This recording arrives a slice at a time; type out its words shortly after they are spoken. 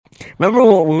Remember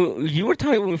when you were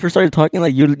talking when we first started talking?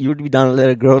 Like you would be down to let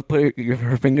a girl put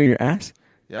her finger in your ass.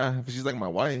 Yeah, if she's like my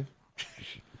wife.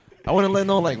 I wouldn't let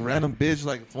no like random bitch,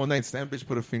 like one night stand bitch,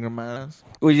 put a finger in my ass.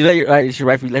 Would you let your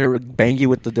wife let her bang you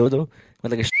with the dildo?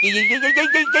 With like a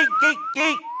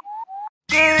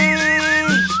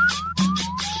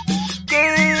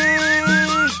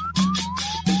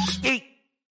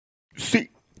Sí.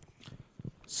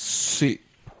 Sí.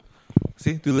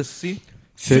 Sí, do this. Sí.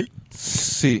 Sí.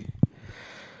 Sí.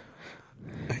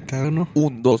 Ahí está, ¿no?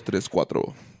 1, 2, 3,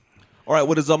 4. All right,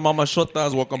 what is up, Mama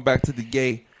Shotas? Welcome back to the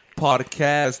Gay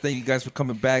Podcast. Thank you guys for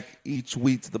coming back each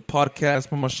week to the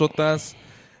podcast, Mama Shotas.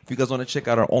 If you guys want to check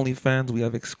out our OnlyFans, we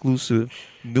have exclusive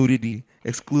nudity,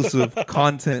 exclusive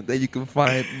content that you can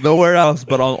find nowhere else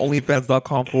but on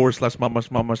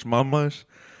onlyfans.com/mamash.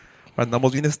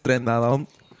 Andamos bien estrenado.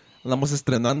 Andamos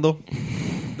estrenando.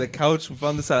 The couch, we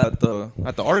found this at the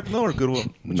Ark, no, or Goodwill?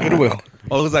 Goodwill.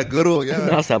 Oh, it was at Goodwill, yeah.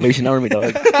 no, Salvation Army,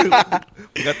 dog.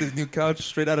 We got this new couch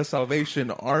straight out of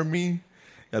Salvation Army.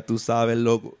 Ya tu sabes,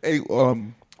 logo. Hey,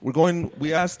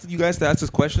 we asked you guys to ask us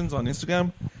questions on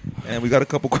Instagram, and we got a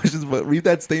couple questions, but read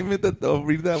that statement,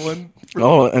 read that one.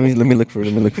 Oh, I mean, let me look for it.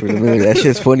 That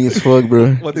shit's funny as fuck,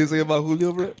 bro. What they say about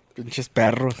Julio, bro? Pinches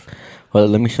perros. Hold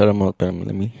on, let me shut him out, man.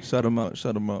 Let me. Shut him out.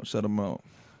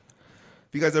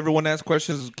 If you guys ever want to ask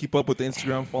questions, keep up with the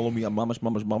Instagram. Follow me at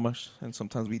mamash. And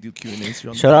sometimes we do Q&As here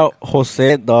on Shout out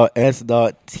Jose.s.ttx.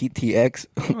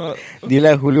 Dile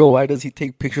a Julio, why does he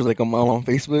take pictures like a mom on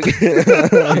Facebook?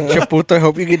 Pinche puto, I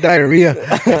hope you get diarrhea.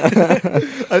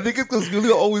 I think it's because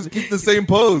Julio always keeps the same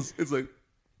pose. It's like,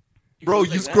 bro,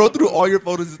 you scroll through all your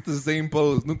photos, it's the same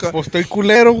pose. Nunca. Pues estoy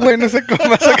culero, güey. No sé cómo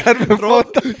va a sacarme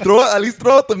foto. At least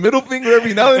throw out the middle finger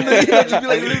every now and then. You know, just be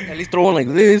like this. At least throw one like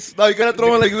this. No, you gotta throw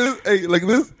one like this. Hey, like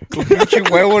this. Con pinche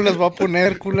huevo les va a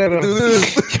poner, culero. Do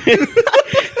this.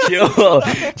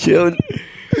 Chill.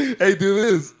 Hey, do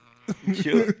this.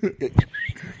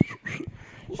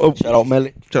 Oh, shout out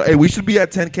Mele. Hey, we should be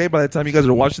at 10K by the time you guys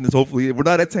are watching this, hopefully. If we're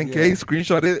not at 10K,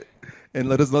 screenshot it and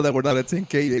let us know that we're not at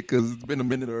 10K yet, because it's been a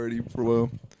minute already for a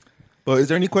while. But is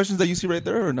there any questions that you see right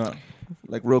there or not?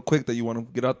 Like real quick that you want to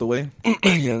get out the way?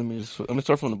 Yeah, let me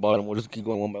start from the bottom. We'll just keep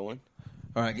going one by one.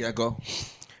 All right, yeah, go.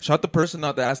 Shout the person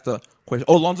out that asked the question.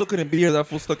 Oh, Lonzo couldn't be here. That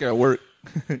fool stuck at work.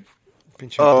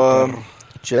 Pinche perro.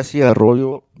 Jesse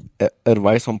Arroyo,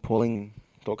 advice on pulling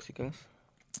toxicas.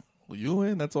 Well, you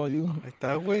win. That's all you. Ahí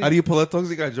está, güey. How do you pull a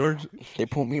toxica, George? They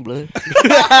pull me, blood.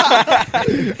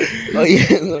 Oh,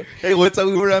 yeah. Hey, one time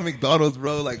we were at McDonald's,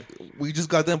 bro. Like, we just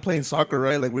got done playing soccer,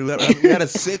 right? Like, we had a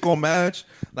sicko match.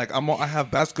 Like, I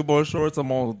have basketball shorts.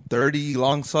 I'm all dirty,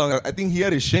 long socks. I think he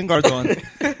had his shin guards on.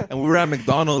 And we were at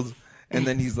McDonald's. And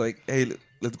then he's like, hey,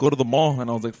 let's go to the mall. And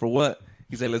I was like, for what?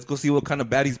 He's like, let's go see what kind of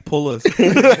baddies pull us.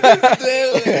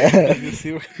 You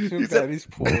see what daddy's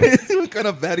poor. What kind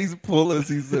of baddies pull us,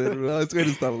 he said. Bro. I was going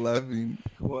to stop laughing.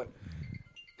 What?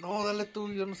 No, dale tú.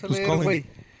 Yo no sé Who's leer, calling? güey.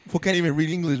 Who can't even read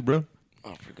English, bro?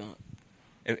 Oh, I forgot.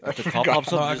 If the call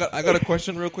pops No, up, I got a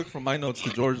question real quick from my notes to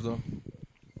George, though.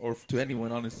 Or to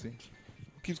anyone, honestly.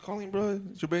 Who keeps calling, bro?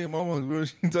 It's your baby mama, bro.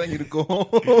 She's telling you to go home.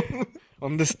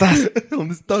 ¿Dónde estás?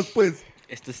 ¿Dónde estás, pues?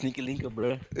 it's the sneaky link,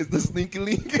 bro. It's the sneaky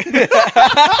link.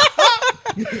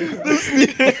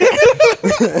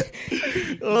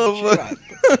 Oh, man.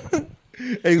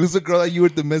 Hey, who's the girl that you were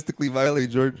domestically violate,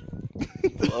 George?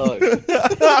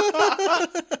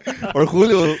 Or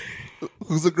Julio,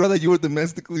 who's the girl that you were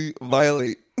domestically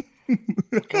violate?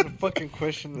 What kind of fucking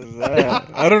question is that?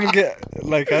 I don't get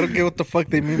what the fuck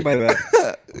they mean by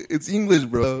that. It's English,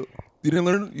 bro. You didn't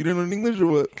learn English or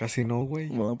what? Casi no, güey.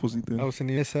 Well, pues sí te- I was in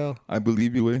ESL I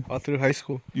believe you, way. all through high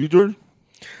school. You, George?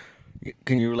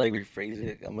 Can you like rephrase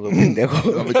it? I'm a little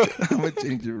pendejo. I'm gonna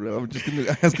change it, bro. I'm just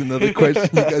gonna ask another question.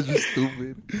 You guys are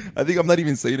stupid. I think I'm not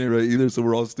even saying it right either, so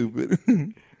we're all stupid.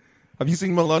 Have you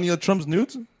seen Melania Trump's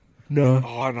nudes? No.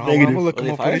 Oh, no. Negative. I'm gonna look Are them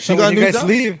they up fire? pretty She soon got when you nudes guys out?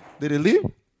 leave. Did it leave?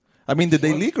 I mean, did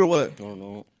they leak or what?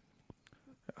 No.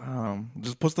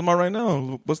 Just post them out right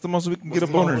now. Post them out so we can get a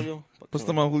boner. Post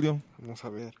them out, Julio. Vamos a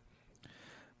ver.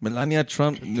 Melania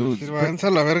Trump nudes. Váyanse a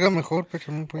la verga mejor,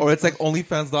 pecho. No puedo. Or it's like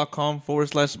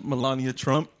onlyfans.com/Melania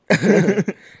Trump.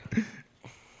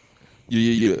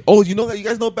 Yeah. Oh, you know that? You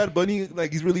guys know Bad Bunny?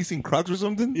 Like, he's releasing Crocs or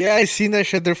something? Yeah, I seen that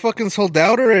shit. They're fucking sold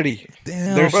out already.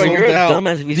 Damn, They're Bro, sold you're a out.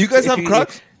 dumbass. Do you guys have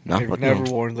Crocs? No, I've fuck never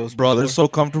no. worn those. Bro, they're before. so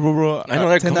comfortable, bro. I know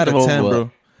they're 10 out of comfortable, 10, but-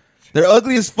 bro. They're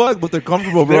ugly as fuck, but they're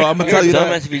comfortable, bro. I'm gonna You're tell a you dumbass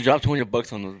that. if you drop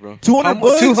 $200 on those, bro. 200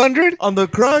 bucks? 200? On the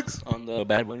Crocs? On the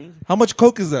Bad Bunnies. How much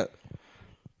Coke is that?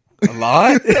 A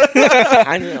lot?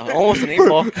 I know, almost an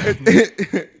 8-ball.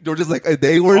 George is like a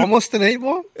day worth. Almost an 8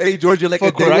 ball? Hey, George, you're like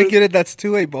Fuck, a day where I worth. get it, that's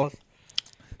 2 8 balls.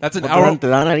 That's an Te hour.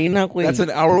 dan harina, güey. That's an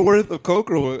hour worth of coke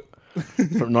or what?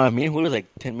 No, I mean, Julio's like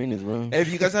 10 minutes, bro. Hey,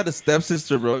 if you guys had a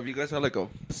stepsister, bro, if you guys had like a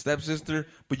stepsister,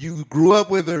 but you grew up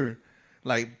with her,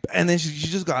 like, and then she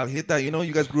just got hit that, you know,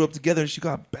 you guys grew up together and she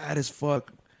got bad as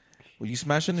fuck. Were you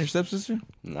smashing your stepsister?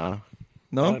 Nah.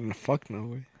 No? Fuck no,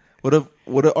 way.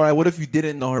 What if you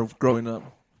didn't know her growing up?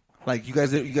 Like, you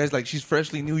guys, like, she's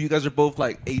freshly new, you guys are both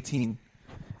like 18,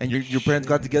 and your parents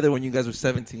got together when you guys were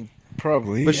 17.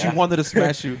 Probably. But yeah. she wanted to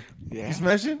smash you. Yeah. You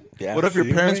smashing? Yeah. What if your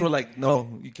Sí, parents güey. were like,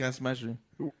 no, you can't smash her?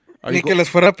 Are Ni you que les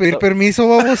fuera a pedir permiso,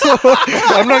 baboso.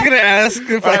 I'm not gonna ask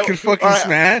if I could fucking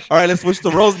smash. All right, let's switch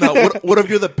the roles now. What if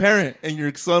you're the parent and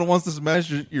your son wants to smash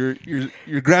your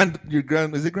grand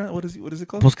is it grand? What is it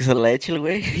called? Pues que se la eche el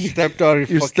güey. Stepdaughter,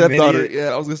 Your fucking stepdaughter. idiot.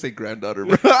 Yeah, I was gonna say granddaughter,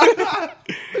 bro.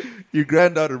 Your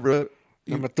granddaughter, bro.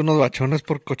 Me meto unos bachones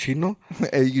por cochino.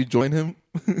 Hey, you join him.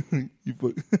 You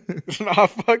put Nah,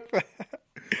 fuck that.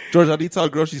 George, how do you tell a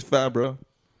girl she's fat, bro?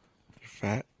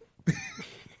 Fat.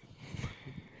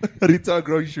 How do you tell a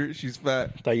girl she's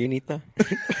fat? Está llenita.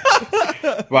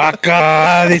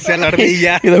 Vaca, dice la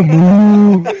ardilla.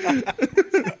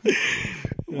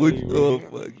 Oh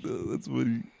fuck, no, that's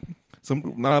funny.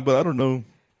 But I don't know.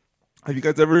 Have you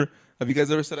guys ever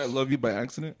said I love you by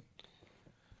accident?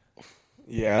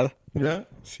 Yeah. Yeah.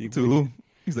 Sí, To who?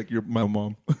 He's like, you're my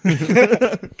mom.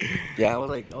 Yeah, I was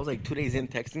like 2 days in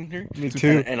texting her. Me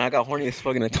too. And I got horny as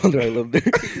fuck and I told her I loved her.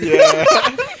 Yeah.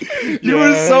 You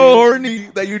were so horny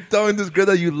that you're telling this girl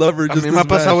that you love her. A Just mí to me ha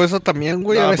pasado smash. eso también,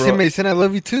 güey. Nah, A veces bro. me dicen I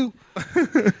love you too.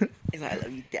 And I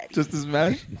love you, daddy. Just to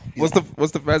smash. What's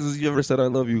the fastest you ever said I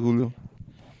love you, Julio?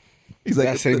 He's like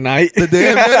That same night. the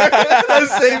day that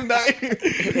same night.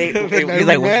 Hey, night he's we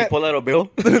like, when met. you pull out a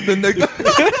bill. the next,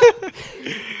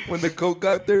 when the coke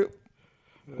got there.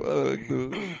 Fuck,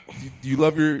 dude. Do you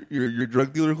love your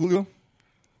drug dealer, Julio?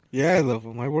 Yeah, I love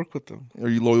him. I work with him. Are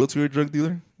you loyal to your drug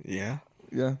dealer? Yeah.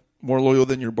 Yeah. More loyal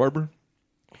than your barber?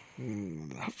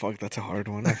 Fuck, that's a hard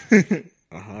one.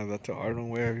 That's a hard one.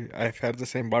 Where I've had the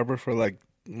same barber for like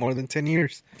more than 10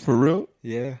 years. For real?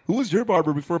 Yeah. Who was your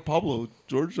barber before Pablo,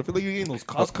 George? I feel like you're getting those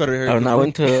cost cutter hair. I don't know,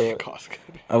 Costco.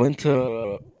 I went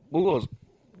to Google's.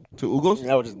 To Ugo's?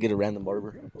 I would just get a random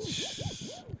barber.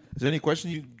 Is there any question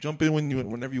you jump in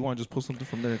whenever you want? Just post something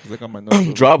from there because I got my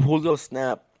notes. Drop Julio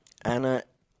Snap Anna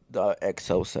the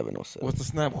XO707. What's the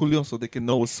snap, Julio, so they can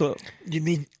know what's up?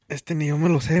 Ni yo me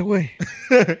lo sé, güey.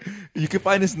 You can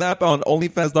find his snap on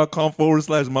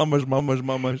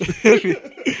onlyfans.com/mamas.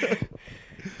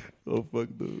 Oh, fuck,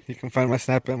 dude. You can find my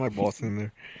snap and my balls in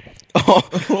there.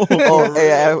 Oh,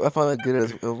 hey, I found it good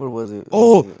as where was it?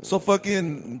 Oh, so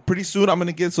fucking pretty soon I'm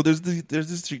gonna get. So there's this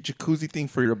jacuzzi thing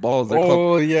for your balls. They're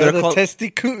the called- test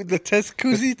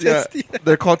koozie Yeah, testy.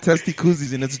 they're called testy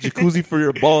koozies, and it's a jacuzzi for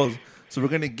your balls. So we're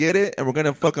gonna get it, and we're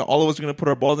gonna fucking all of us are gonna put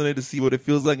our balls in it to see what it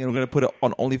feels like, and we're gonna put it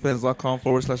on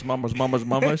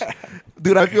onlyfans.com/mamas.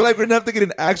 Dude, I feel like we're gonna have to get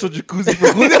an actual jacuzzi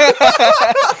for Julio.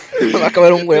 Va a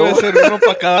caber un Debe huevo. ser uno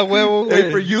para cada huevo,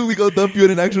 Hey, for güey. you, we go dump you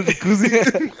in an actual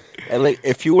jacuzzi. And like,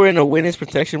 if you were in a witness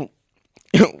protection,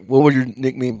 what would your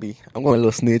nickname be? I'm going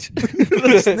Little Snitch.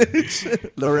 Snitch,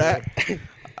 the rat.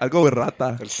 I'll go with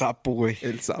Rata. El sapo, güey.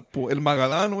 El sapo. El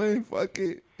Magalán, güey. Fuck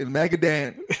it. El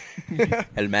Magadan.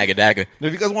 El Magadaga.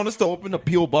 If you guys want us to open a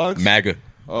P.O. box, Maga.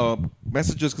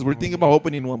 messages, because we're thinking about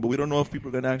opening one, but we don't know if people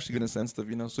are actually going to send stuff,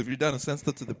 you know? So if you're down to send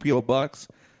stuff to the P.O. box,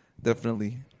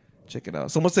 definitely check it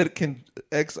out. Someone said, can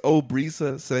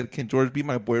Brisa said, can George be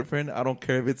my boyfriend? I don't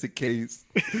care if it's a case.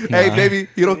 Hey, baby,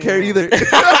 you don't care either.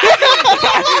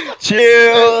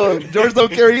 Chill. George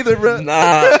don't care either, bro.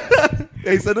 Nah.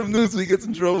 Hey, send him news so he gets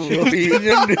in trouble.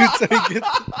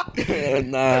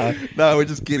 Nah. Nah, we're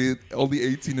just kidding. Only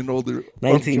 18 and older.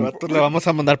 19. Vato, le vamos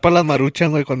a mandar para las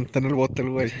maruchan, güey, cuando esté en el bote, el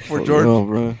güey. For George. No,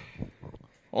 bro.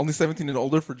 Only 17 and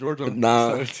older for George.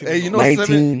 Nah. Hey, you know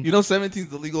 19. you know 17 is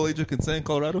the legal age of consent in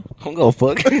Colorado? I'm gonna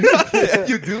fuck. Yeah,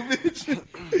 you do, bitch.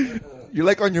 You're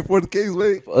like on your fourth case,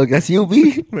 wait. Fuck, that's you,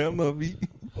 B. Man, I'm not me.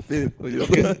 Fifth. Y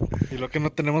lo que no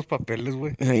tenemos papeles,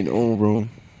 güey. I know, bro.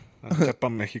 Para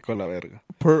México a la verga.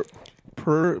 per,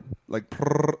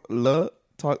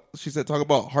 talk. She said, talk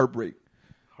about heartbreak.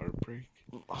 Heartbreak.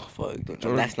 Oh, fuck.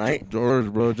 Last night? George,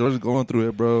 bro. George is going through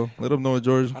it, bro. Let him know,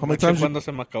 George. How many times? Cuando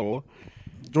se me acabó.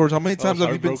 George, how many times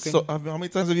have you been? heartbroken? How many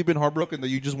times have you been heartbroken that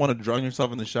you just want to drown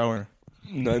yourself in the shower?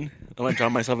 None. I'm gonna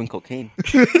drown myself in cocaine.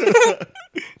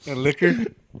 And liquor.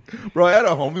 Bro, I had a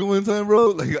homie one time, bro.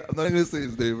 Like, I'm not gonna say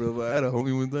his name, bro, but I had a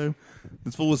homie one time.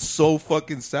 This fool was so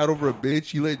fucking sad over a bitch.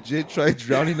 He legit tried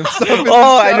drowning himself. In the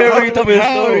Oh, I shower. never you told me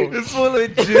the story. This fool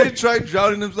legit tried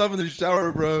drowning himself in the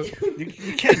shower, bro. You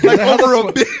can't do Like that. over a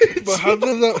How does- bitch. But how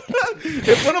does that?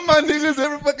 If one of my niggas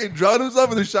ever fucking drowned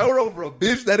himself in the shower over a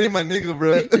bitch, that ain't my nigga,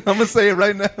 bro. I'm gonna say it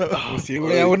right now. See,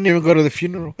 I wouldn't even go to the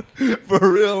funeral. For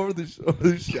real, over the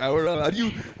shower.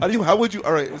 How would you?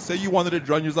 All right, say you wanted to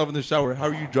drown yourself in the shower. How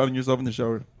are you drowning yourself in the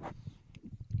shower?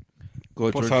 Go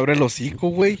ahead, Pues George. abre el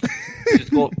hocico, güey.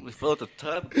 Just go fill out the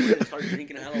tub and start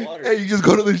drinking a hell of water. Hey, you just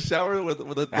go to the shower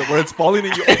where it's falling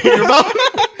and you open your mouth.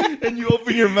 And you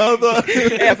open your mouth.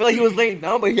 Hey, I feel like he was laying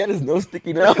down, but he had his nose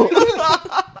sticking out.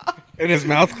 And his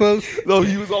mouth closed. No,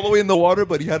 he was all the way in the water,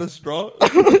 but he had a straw.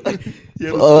 He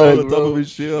had a straw on the top bro. of his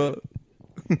shit.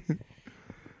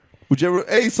 Would you ever?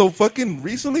 Hey, so fucking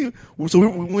recently, so we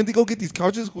went to go get these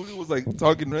couches. Julio was like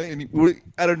talking, right? And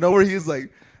out of nowhere, he was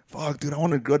like, "Fuck, dude, I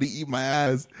want a girl to eat my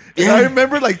ass." And I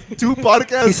remember like 2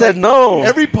 podcasts. He said like, no.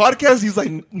 Every podcast, he's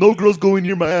like, "No girls going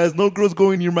near my ass. No girls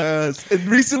going near my ass." And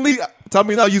recently, tell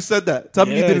me now, you said that. Tell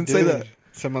me you Yeah, didn't I say did. that.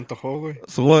 Se me antojó, güey.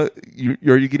 So what?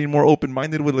 Are you getting more open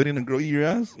minded with letting a girl eat your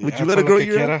ass? Would Yeah, you let a por girl lo eat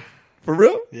que your quiera. ass? For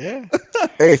real? Yeah.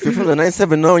 Hey, if you're from the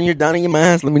 970 and you're down in your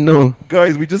ass, let me know.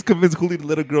 Guys, we just convinced Julio to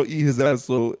let a girl eat his ass.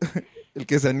 So, el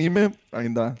que se anime, ahí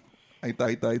está. Ahí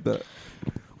está.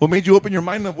 What made you open your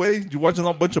mind that way? Did you watch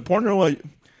a bunch of porn or what?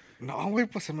 No, güey,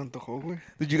 pues se me antojó, güey.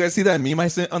 Did you guys see that meme I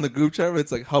sent on the group chat where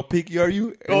it's like, how picky are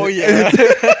you? Oh, yeah.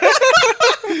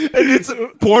 And it's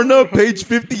Pornhub page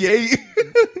 58.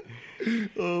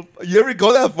 You ever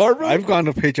go that far, bro? I've gone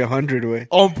to page 100, güey.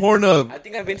 On Pornhub. I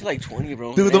think I've been to like 20,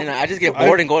 bro. Dude, And I just get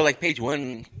bored and go to like page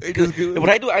 1. It just goes- What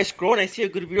I do, I scroll and I see a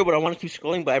good video, but I want to keep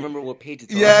scrolling, but I remember what page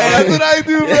it's on. Yeah, that's what I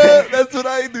do, bro. That's what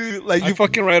I do. Like I you,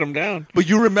 fucking write them down. but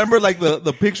you remember like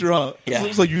the picture, huh?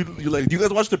 Yeah. So you like, do you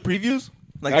guys watch the previews?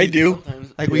 Like I do.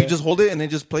 Sometimes. Like where you just hold it and it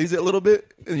just plays it a little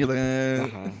bit, and you're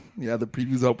like, Uh-huh. yeah, the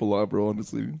previews help a lot, bro.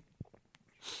 Honestly.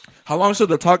 How long should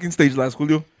the talking stage last,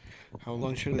 Julio? How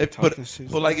long should they If, talk but, this?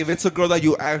 but like if it's a girl that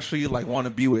you actually like want to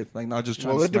be with, like not just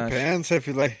trying Well, to it smash. depends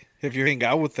if you hang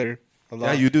out with her a lot.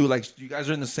 Yeah, you do. Like you guys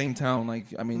are in the same town. Like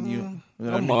I mean, you know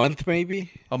what I A mean? month, maybe.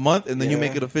 A month, and then you Yeah.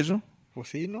 make it official. We'll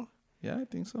see, no? Yeah, I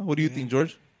think so. What do you think,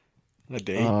 George? A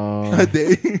day. A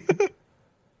day.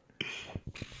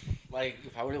 Like,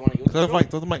 if I really want to get with Tell this the girl, mic.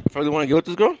 Tell the mic. if I really want to get with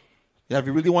this girl, Yeah, if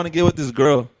you really want to get with this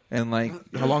girl, and like,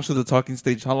 how long should the talking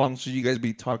stage? How long should you guys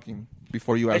be talking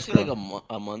before you I ask say her? like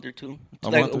a month or two. A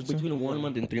Like month or two? between 1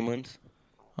 month and 3 months.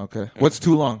 Okay, what's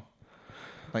too long?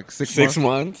 Like 6 6 months.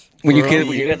 months. When you For kid, a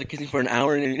when you year. guys are kissing for an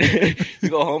hour and then you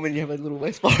go home and you have like a little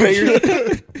white spot right here.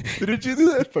 Didn't you do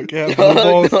that? Fuck yeah, blue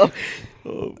balls.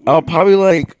 I'll probably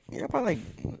like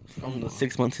from the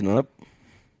 6 months and up.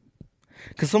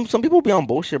 Cause some people be on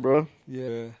bullshit, bro.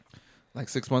 Yeah. Like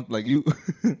 6 months, like you.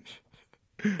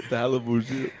 The hell of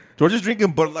bullshit. George is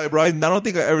drinking Bud Light, bro. I don't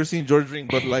think I've ever seen George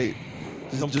drink Bud Light.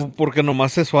 Just Porque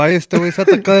nomás se suave, este güey se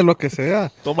ataca de lo que sea.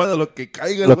 toma de lo que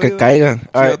caiga. Lo que güey. caiga.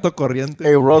 All right. Ciudad corriente.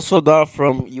 Hey, Russell Dot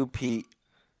from UP.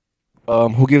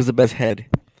 Who gives the best head?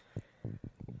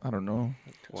 I don't know.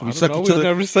 So I we don't suck know, each we've other.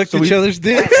 never sucked so each we- other's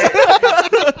dicks.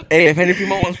 Hey, if any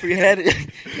female wants free head,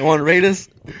 you want to rate us?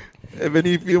 If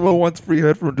any female wants free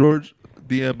head from George,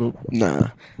 DM him. Nah,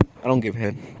 I don't give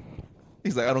head.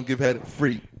 He's like, I don't give head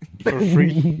free. For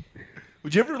free.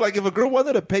 Would you ever like if a girl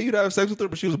wanted to pay you to have sex with her,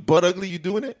 but she was butt ugly, you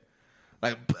doing it?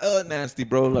 Like butt nasty,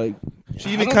 bro. Like she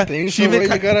I even don't kind. think She so, even bro. You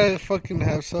kind. gotta fucking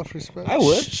have self-respect. I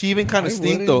would. She even kind I of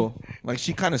stink wouldn't. though. Like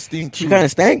she kind of stink. She too. kind of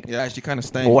stank. Yeah, she kind of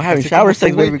stank. Well, we're having Así shower como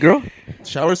sex, este güey. baby girl.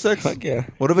 Shower sex? Fuck yeah.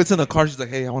 What if it's in the car? She's like,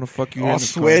 hey, I want to fuck you. All in the car.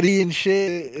 sweaty and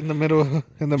shit in the middle of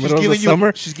the She's giving you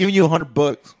summer. She's giving you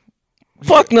 $100.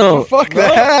 Fuck no. Fuck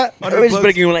that. Everybody's $100.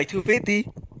 breaking you like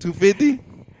 250. $250?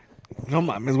 No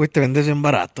mames, güey, te vendes bien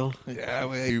barato. Yeah,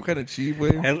 way. You kind of cheap,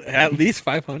 way. At least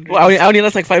 500. Well, I only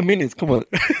last like 5 minutes. Come on.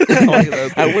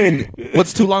 I win.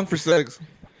 What's too long for sex?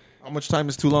 How much time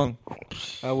is too long?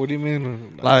 What do you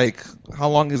mean? Like, how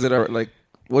long is it? Like,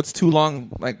 what's too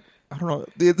long? Like, I don't know.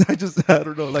 I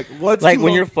don't know. Like, what's Like too when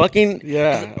long? you're fucking.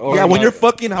 Yeah. Yeah, when you're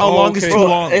fucking, how Oh, long is okay. too Bro,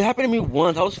 long? It happened to me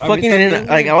once. I was A mí fucking and then, también,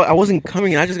 like güey. I wasn't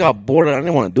coming and I just got bored and I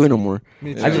didn't want to do it no more.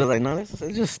 Me I too. just was like, no, let's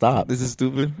just stop. This is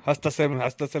stupid. Hasta se le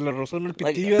rozó en el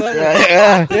Like, pitillo.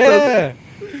 yeah. Yeah.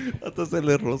 Hasta se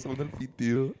le rozó en el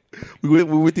pitido. We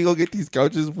went to go get these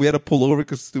couches. We had to pull over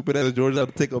because stupid ass George had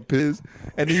to take a piss,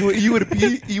 and he would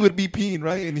be peeing,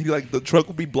 right, and he like the truck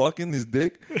would be blocking his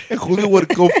dick, and Julio would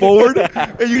go forward,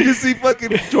 and you just see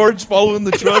fucking George following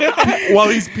the truck while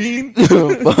he's peeing.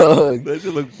 Fuck. That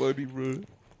shit look funny, bro.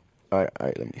 All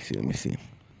right. Let me see.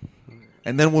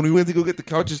 And then when we went to go get the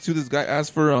couches too, this guy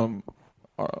asked for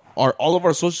all of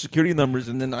our social security numbers,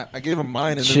 and then I gave him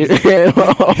mine, and Shit. then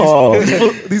Oh.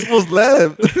 these fools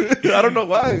left. I don't know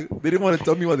why. They didn't want to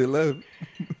tell me why they left.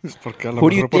 Es porque a lo Who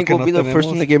do you mejor think porque will no be the first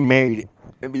tenemos- one to get married?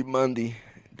 It'd be Monday.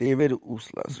 David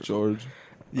Uslas. George.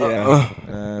 Yeah.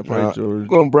 Probably George.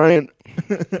 Go on, Brian.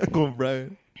 Go on,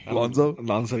 Brian. Lonzo.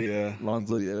 Lonzo, yeah.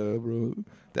 Lonzo, yeah, bro.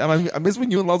 Damn, I miss when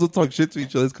you and Lonzo talk shit to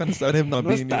each other. It's kind of sad him not No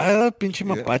being here. está, pinche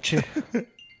mapache.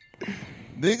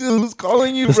 Nigga, who's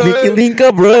calling you, The bro? sneaky link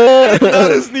up, bro.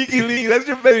 Not a sneaky link. That's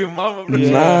your baby mama, bro.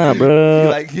 Nah, He bro.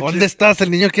 like, hit ¿Dónde your- estás? El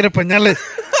niño quiere pañales.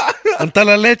 ¿Dónde está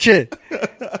la leche?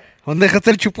 ¿Dónde dejaste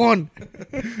el chupón?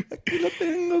 Aquí lo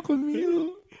tengo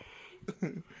conmigo.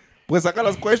 Pues saca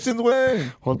las questions, güey.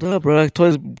 Hold up, bro. I told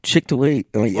his chick to wait.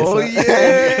 Oh, yes, Oh,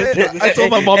 sir. yeah. I told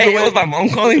my mom Hey, to it was wait. my mom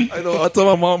calling. I know. I told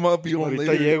my mom I'll be on Ahorita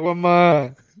later. llego,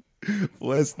 mamá.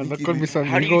 Pues, Ando sneaky con link. mis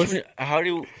How do you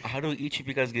amigos. how do each of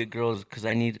you guys get girls? Because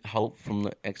I need help from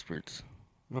the experts.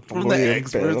 Me From pongo the bien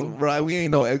experts, pedo. bro. We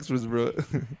ain't no experts, bro.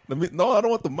 No, I don't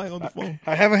want the mic on the phone.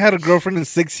 I haven't had a girlfriend in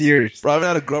 6 years. Bro, I haven't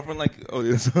had a girlfriend like, oh,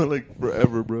 yeah, so like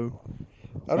forever, bro.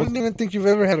 I don't even think you've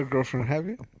ever had a girlfriend, have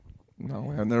you?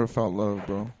 No, I never felt love,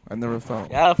 bro. I never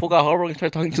felt. Yeah, I forgot heartbroken and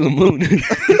started talking to the moon.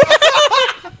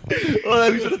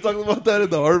 Oh, we should have talked about that in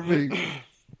the heartbeat.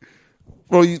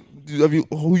 Bro,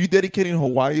 who you dedicating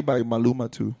Hawaii by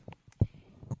Maluma to?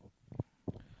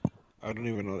 I don't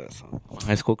even know that song.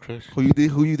 High school crush. Who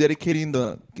you dedicating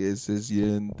the que se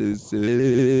siente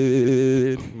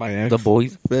ser My ex. The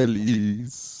boys.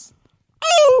 feliz?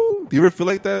 Oh! Do you ever feel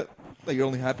like that? Like you're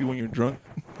only happy when you're drunk?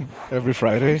 Every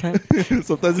Friday.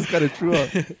 Sometimes it's kind of true.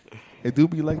 Huh? It do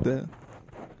be like that.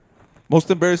 Most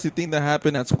embarrassing thing that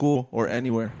happened at school or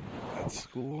anywhere. At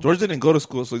school. George didn't go to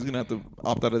school, so he's gonna have to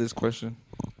opt out of this question.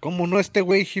 Como no este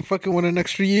güey, he fucking went an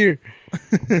extra year.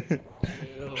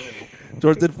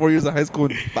 George did 4 years of high school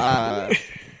and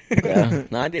 5. Yeah.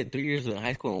 No, I did 3 years in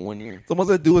high school in 1 year. Someone's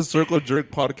gonna do a circle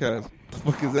jerk podcast. The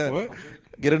fuck is that? What?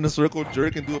 Get in a circle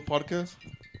jerk and do a podcast?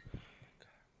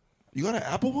 You got an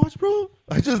Apple Watch, bro?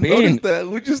 I just Man. noticed that.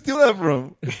 Where'd you steal that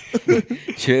from?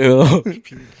 Chill.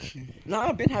 Nah,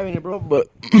 I've been having it, bro, but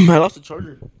I lost the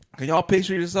charger. Can y'all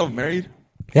picture yourself married?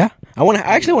 Yeah, I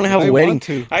actually want to have I a wedding. want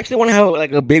to. I actually want to have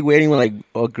like a big wedding with like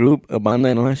a group, a banda,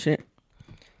 and all that shit.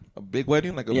 A big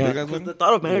wedding? Like a Yeah, big ass 'cause wedding? the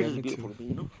thought of marriage Yeah, is me beautiful,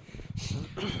 you know.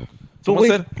 Someone wait.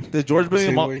 said, did George baby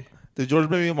Same mom, way. did George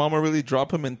baby mama really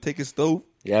drop him and take his stove?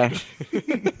 Yeah,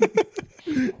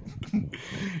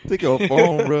 Take your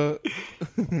phone, bro.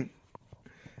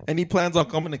 Any plans on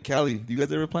coming to Cali? Do you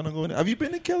guys ever plan on going? Have you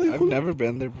been to Cali? I've fool? never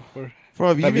been there before. Bro,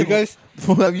 Have you even- guys?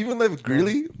 Fool, have you even left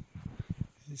Greeley?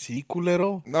 Sí,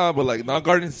 culero. Nah, but like not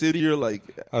Garden City or like.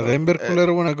 A Denver,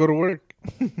 culero, when I go to work.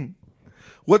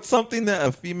 What's something that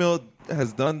a female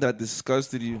has done that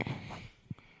disgusted you?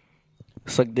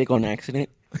 suck dick on accident.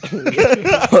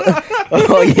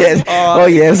 Oh yes, oh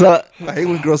yes. I hate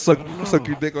when girls suck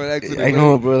your dick on accident. I man.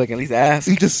 know, bro. Like at least ask.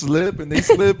 You just slip and they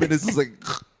slip and it's just like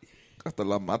hasta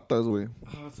la matas, güey.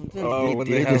 Oh, when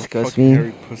they did have disgust fucking me.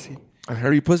 hairy pussy. A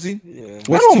hairy pussy? Yeah. I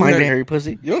What's don't too mind a hairy? hairy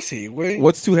pussy. Yo sí, güey.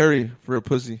 What's too hairy for a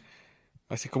pussy?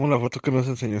 Así como la foto que nos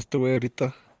enseñó este güey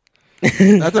ahorita.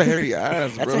 That's a hairy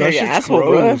ass, That's bro. a hairy That shit's asshole,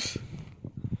 bro. gross.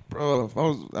 Bro, if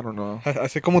I don't know.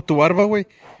 Así como tu barba, güey.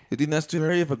 You think that's too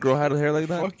hairy if a girl had a hair like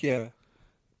that? Fuck yeah.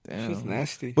 Damn. It's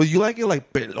nasty. But you like it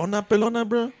like pelona,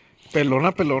 bro?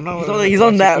 Pelona, pelona. So güey. he's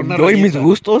on Así that. con una Yo y mis rayita.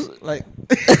 gustos. Like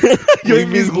Yo y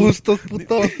mis gustos,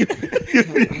 puto.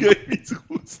 Yo y mis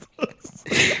gustos.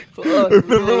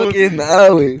 Remember lo que es nada,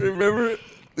 güey. Remember?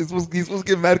 He's supposed to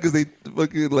get mad because they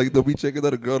fucking like they'll be checking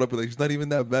out a girl up and like she's not even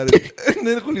that bad. And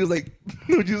then Julio's like,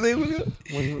 what'd you say, Julio?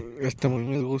 Muy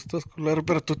mis gustos, culero.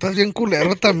 Pero tú estás bien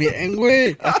culero también,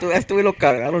 güey. A este güey lo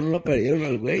cagaron, no lo perdieron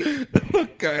al güey.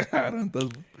 Cagaron.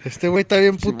 Entonces, Este güey está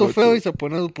bien puto Sí, feo macho. y se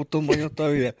pone los putos moños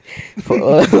todavía.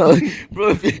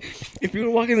 Bro, if you were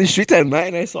walking the streets at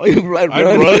night and I saw you, bro, I'd I'd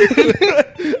run.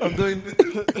 run. I'm doing.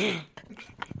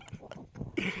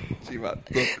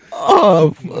 Chivato.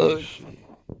 Oh,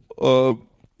 fuck.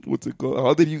 What's it called?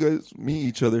 How did you guys meet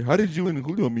each other? How did you and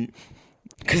Julio meet?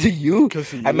 Because of you.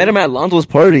 'Cause of I you. met him at Lonzo's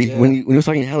party Yeah. when he was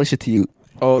talking hella shit to you.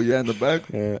 Oh yeah, in the back,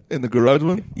 Yeah. in the garage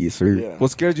one. Yes, sir. Yeah.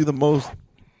 What scared you the most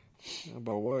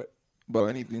About what? about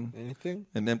anything? Anything?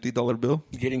 An empty dollar bill?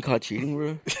 Getting caught cheating,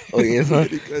 bro. Oh, yes, huh?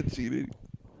 He got cheated.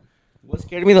 What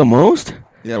scared me the most?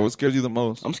 Yeah, what scares you the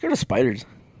most? I'm scared of spiders.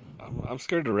 I'm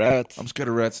scared of rats. I'm scared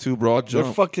of rats too, bro. I'll They're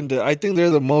jump. fucking. I think they're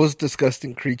the most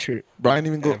disgusting creature Brian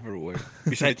even go. ever. Way.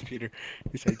 Besides Peter.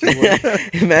 Besides you. Way.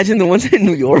 Imagine the ones in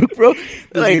New York, bro.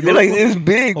 They're like this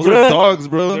big, Those are bro. dogs, They're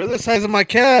bro. the size of my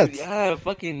cats. Yeah,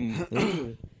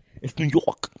 fucking. It's New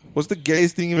York. What's the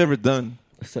gayest thing you've ever done?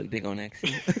 Suck dick on X.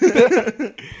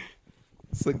 It's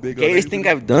like they go. Gayest thing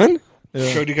I've done? Yeah.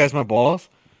 Showed you guys my balls.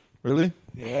 Really?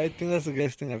 Yeah, I think that's the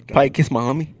gayest thing I've done. Probably kiss my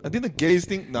homie. I think the gayest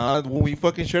thing, when we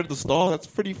fucking shared the stall, that's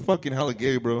pretty fucking hella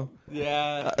gay, bro.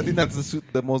 Yeah. I think that's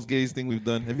the most gayest thing we've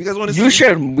done. If you guys want to see, You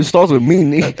shared stalls with me,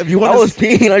 Nick. If you I wanna was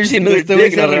peeing. I just seen another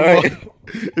dick. And I was like, all right.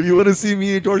 if you want to see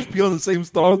me and George P on the same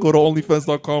stall, go to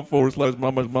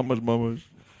onlyfans.com/mamas.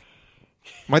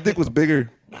 My dick was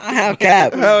bigger. I have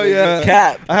cap. Hell yeah.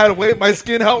 Cap. I had to wait. My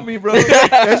skin helped me, bro.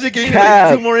 That shit gave me Cap.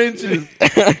 like 2 more inches. How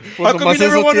come nomás you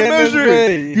never eso want to tienes, measure?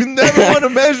 güey. You never want to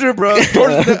measure, bro.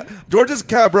 George's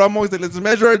cap, bro. I'm always like, let's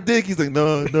measure our dick. He's like,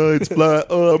 no, it's flat.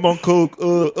 I'm on coke.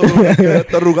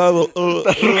 Está arrugado.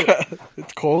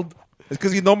 It's cold. It's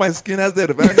because you know my skin has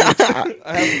that advantage.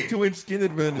 I have a 2-inch skin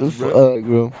advantage, bro. Fuck,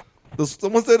 bro.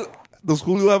 Someone said, does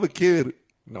Julio have a kid?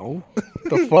 No.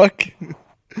 The fuck?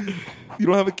 You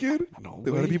don't have a kid? No,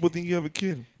 Then why do güey. people think you have a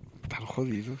kid? Tan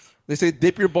jodidos. They say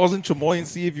dip your balls in chamoy and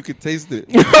see if you can taste it.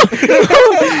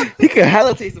 He can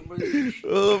hella taste them.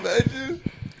 Oh, imagine.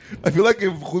 I feel like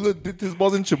if Julio dipped his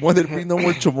balls in chamoy, there'd be no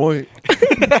more chamoy.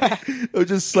 He'll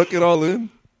just suck it all in.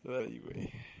 Ay, güey.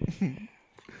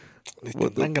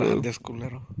 What the Tan fuck? grandes,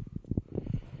 culero.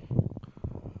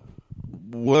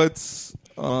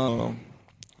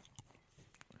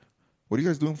 What are you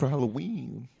guys doing for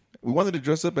Halloween? We wanted to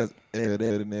dress up as Ed,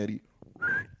 and Eddie.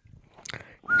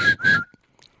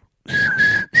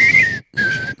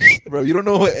 Bro, you don't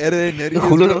know what Ed, and Eddie is,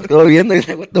 Julio bro? estaba viendo. He's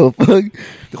like, what the fuck?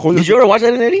 Julio- Did you ever watch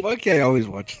that, Eddie? Fuck yeah, I always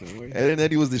watch them, güey. Ed, and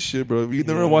Eddie was the shit, bro. If you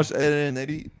never watched Ed, and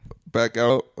Eddie, back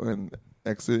out and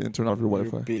exit and turn off your You're a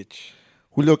Wi-Fi. bitch.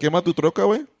 Julio, quema tu troca,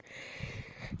 güey.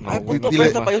 Ay, No, pues, güey, no no,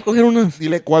 presta güey. para yo escoger unas.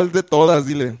 Dile cuál de todas,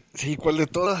 dile. Sí, ¿cuál de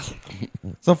todas?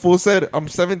 Some fool said, I'm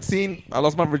 17, I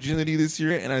lost my virginity this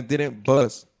year, and I didn't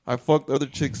bust. I fucked other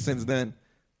chicks since then.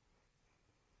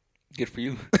 Good for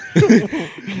you.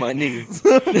 My nigga.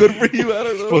 Good for you, I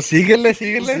don't know. Pues síguele,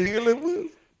 síguele. Síguele, pues.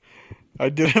 I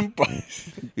didn't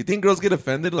bust. You think girls get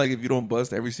offended like if you don't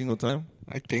bust every single time?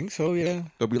 I think so, yeah.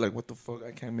 They'll be like, what the fuck?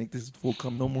 I can't make this fool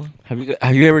come no more. Have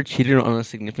you ever cheated on a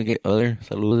significant other?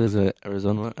 Saludos desde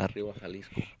Arizona, arriba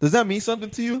Jalisco. Does that mean something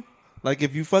to you? Like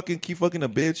if you fucking keep fucking a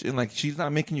bitch and like she's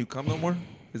not making you come no more?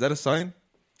 Is that a sign?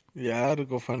 Yeah, I'll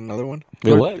go find another one.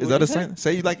 Wait, Or what? Is that a sign?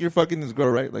 Say you like you're fucking this girl,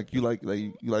 right? Like you like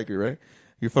her, right?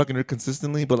 You're fucking her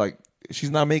consistently, but like she's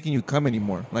not making you come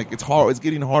anymore. Like it's hard. It's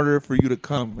getting harder for you to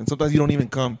come, and sometimes you don't even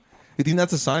come. You think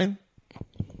that's a sign?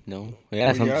 No.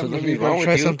 Yeah, Well, yeah, something's maybe wrong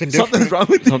try with you. something different. Something's wrong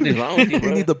with you. Something's wrong with you, You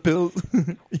bro. need the pills.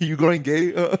 You growing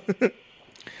gay?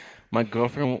 My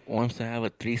girlfriend wants to have a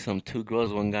threesome, 2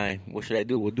 girls, 1 guy. What should I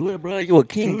do? Well, do it, bro. You a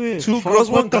king. Do it. 2 Fuck, girls,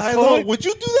 what 1 the guy. fuck? Though? Would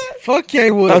you do that? Fuck yeah,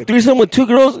 I would. A threesome with 2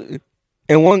 girls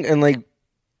and 1 and like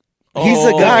he's a Oh.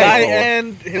 The guy. guy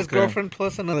and his Okay. girlfriend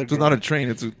plus another So girl. it's not a train.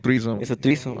 It's a threesome. It's a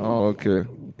threesome. Oh, okay.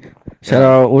 Shout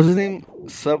out. What's his name?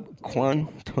 Sub Quan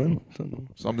Tun.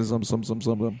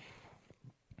 Something.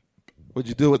 What'd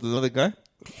you do with another guy?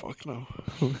 Fuck no.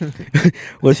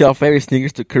 What's your favorite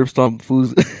sneakers to curb stomp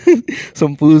fools?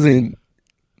 Some fools in.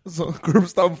 Some curb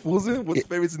stop fools in. What's your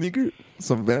favorite sneaker?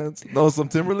 Some Vans. No, some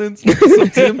Timberlands. Some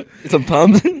Tim. Some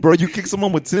Toms. Bro, you kick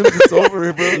someone with Tim's, it's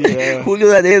over, bro. Yeah. Julio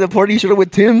that day at the party showed up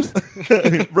with Tim's.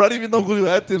 Bro, I didn't even know Julio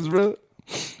had Tim's, bro.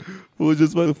 Julio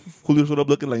just Julio showed up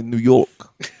looking like New York.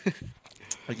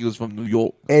 Like he was from New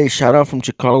York. Hey, shout out from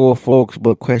Chicago, folks.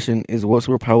 But question is, what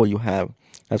superpower you have?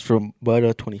 That's from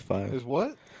Butter25. Is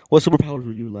what? What superpower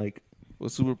would you like?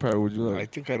 What superpower would you I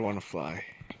like? think I'd want to fly.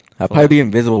 I'd probably be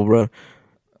invisible, bro.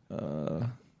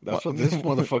 That's what this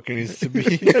motherfucker needs to be.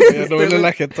 Ya no vele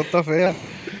la jetota fea.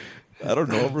 I don't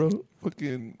know, bro.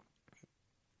 Fucking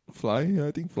fly? Yeah,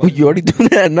 I think fly. Well, you already do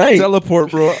that at night.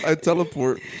 Teleport, bro. I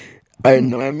teleport. I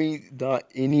know. I mean,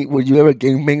 any. Would you ever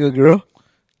gangbang a girl?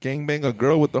 Gangbang a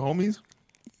girl with the homies?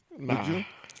 Nah, you?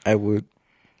 I would.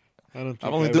 I don't think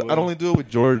I'd only would. do it with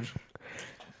George.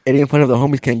 It ain't fun if the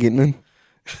homies can't get none.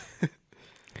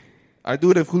 I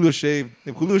do it if Julio shaved.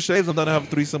 If Julio shaves, I'm down to have a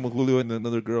threesome with Julio and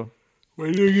another girl.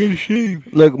 Why do you get ashamed?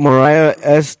 Look, Mariah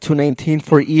S219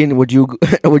 for Ian. Would you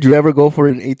ever go for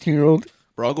an 18-year-old?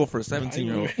 Bro, I'll go for a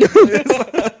 17-year-old.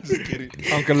 Just kidding.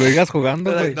 Aunque lo digas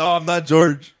jugando, Like, güey. no, I'm not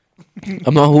George.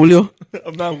 I'm not Julio.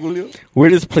 I'm not Julio.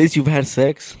 Weirdest place you've had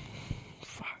sex?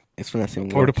 Fuck. It's from that same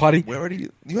Porta potty. We already.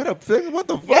 You had a thing? What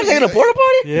the fuck? Yeah, taking a porta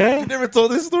potty? Yeah. You never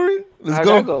told this story? Let's How'd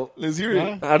go. that go? Let's hear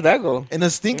it. How'd that go? In a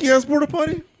stinky ass porta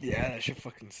potty? Yeah, that shit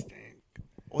fucking stink.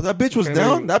 Oh, that bitch was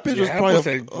down. That bitch was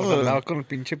probably. Pues andaba con el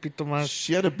pinche pito más.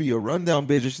 She had to be a rundown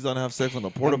bitch if she's gonna have sex on the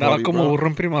porta Andaba potty. como Bro. burro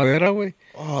en primavera, güey.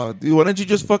 Oh, dude, why didn't you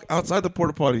just fuck outside the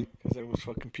porta potty? Because there was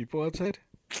fucking people outside.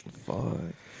 Fuck.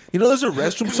 You know, there's a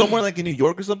restroom somewhere like in New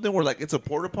York or something where like it's a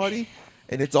porta potty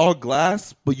and it's all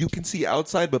glass, but you can see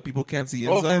outside, but people can't see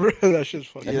Oh, inside. for real? That shit's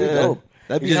fucking Yeah. Dope.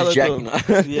 That'd be You're hella just dope.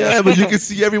 jacking off. Yeah, but you can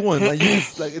see everyone. Like,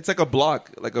 like it's like a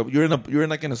block. Like you're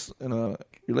like in a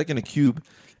you're like in a cube,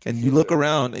 and you look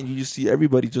around and you just see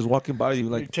everybody just walking by you.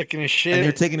 You're Like, taking a and shit.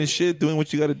 you're taking a shit, doing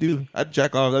what you got to do. I'd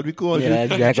jack off. That'd be cool. Yeah,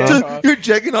 You're, I'd jack just- off. you're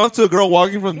jacking off to a girl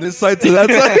walking from this side to that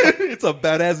side. It's a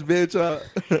badass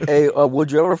bitch. Hey,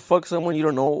 would you ever fuck someone you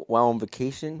don't know while on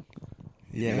vacation?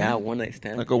 Yeah, one night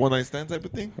stand. Like a one night stand type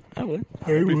of thing. I would.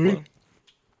 That'd be fun.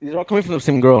 These are all coming from the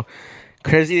same girl.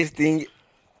 Craziest thing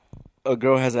a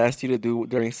girl has asked you to do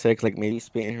during sex, like maybe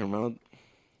spit in her mouth.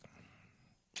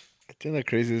 I think the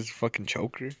craziest is fucking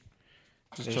choker.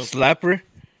 Just Just choke. slap her.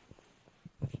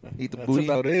 Eat the That's booty.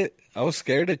 about it. I was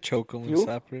scared to choke him and You?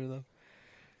 slap her though.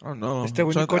 I don't know. Este güey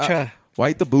I'm trying to- cocha. Why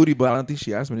eat the booty? But I don't think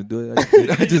she asked me to do it.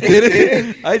 I just did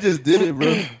it. I just did it,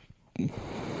 bro.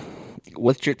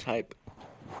 What's your type?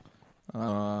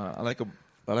 I like a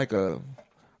La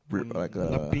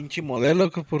pinche modelo,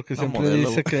 porque Una siempre modelo.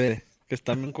 dice que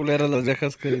están bien culeras las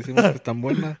viejas que decimos que están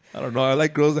buenas. I don't know. I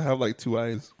like girls that have like two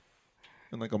eyes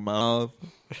and like a mouth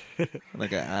and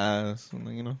like an ass. And,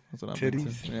 like, you know, that's what I'm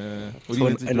Titties. into. Yeah. What So are you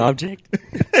into, an Joe? object?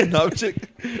 An object.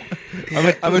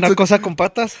 I'm Una into, cosa con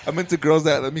patas. I'm into girls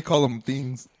that let me call them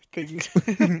things. Teens.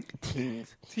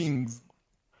 Things.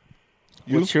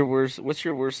 You? What's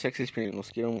your worst sex experience? Los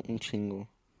quiero un chingo.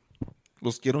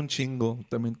 Los quiero un chingo.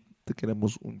 También te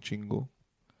queremos un chingo.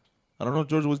 I don't know,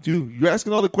 George. What's you? You're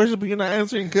asking all the questions, but you're not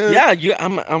answering. Cause Yeah,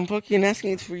 I'm fucking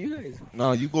asking it for you guys.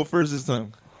 No, you go first this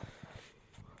time.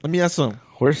 Let me ask some.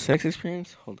 Worst sex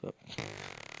experience? Hold up.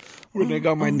 When I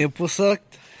got my nipple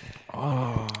sucked.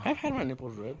 I've had my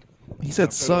nipples red. He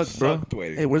said suck, bro. Sucked,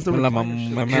 güey. Hey, where's the Me la recliner mam-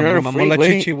 shit? me You're mamó la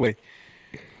afraid, chichi, güey.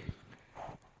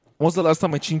 When's the last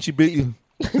time my chinchi bit you?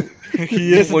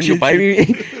 He is a When you chichi. bite me.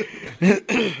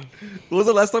 When was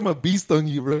the last time a bee stung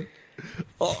you, bro?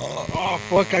 Oh,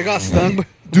 fuck, I got stung by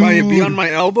a Dude. bee on my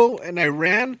elbow, and I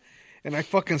ran, and I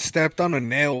fucking stepped on a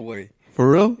nail, güey. For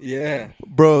real? Yeah.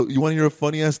 Bro, you want to hear a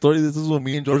funny ass story? This is when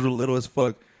me and George were little as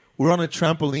fuck. We were on a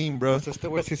trampoline, bro. Este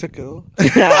güey sí se quedó.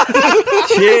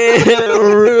 Chill.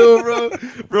 For real, bro.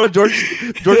 Bro, George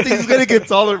thinks he's gonna get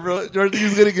taller, bro. George thinks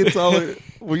he's gonna get taller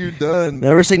when you're done.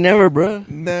 Never say never, bro.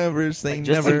 Never say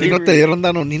Just never. ¿A ti no te dieron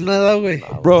danonina, da,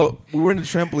 güey? Bro, we were in a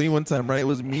trampoline one time, right? It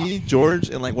was me, George,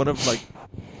 and like one of like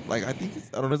I think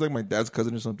I don't know, it's like my dad's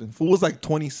cousin or something. Fool was like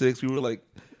 26. We were like,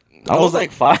 I was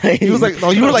like 5. he was like,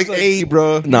 no, you were like 8,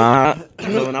 bro. nah.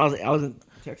 So when I was in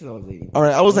Texas, I was 8. All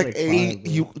right, I was like like 8.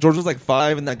 5, bro. George was like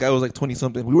 5, and that guy was like 20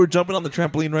 something. We were jumping on the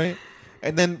trampoline, right?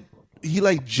 And then he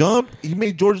like jumped. He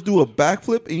made George do a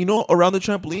backflip, and you know, around the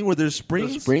trampoline where there's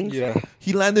springs, Springs? Yeah.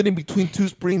 he landed in between two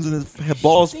springs and his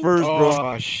balls first, bro.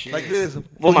 Oh, shit. Like this.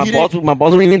 Well, He my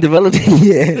balls weren't even developed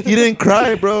yet. He didn't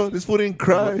cry, bro. This fool didn't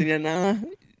cry. Yeah, nah.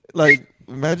 Like,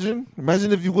 imagine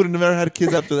if you would have never had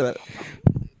kids after that.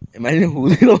 Imagine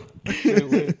Julio.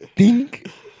 Think.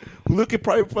 Julio could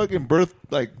probably fucking birth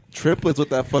like triplets with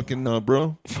that fucking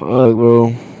bro. Fuck,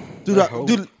 bro. Dude, hope.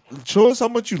 dude, show us how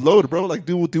much you load, bro. Like,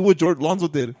 do what George Lonzo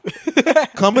did.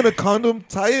 Come in a condom,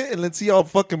 tie it, and let's see how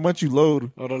fucking much you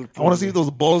load. Órale, I want to see pues, if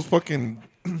those balls fucking.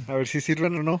 A ver si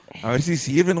sirven o no. A ver si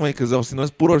sirven, güey, because si no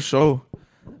es puro show.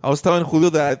 I was telling Julio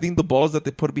that I think the balls that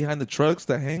they put behind the trucks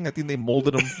that hang, I think they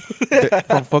molded them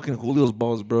from fucking Julio's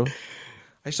balls, bro.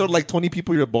 I showed like 20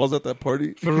 people your balls at that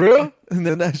party. For real? And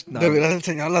then I Deberías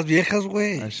enseñar a las viejas, I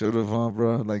güey. should have,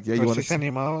 bro. Like, yeah, you Pero want si se to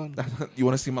animaban. you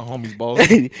want to see my homie's balls?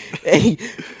 hey,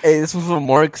 this was from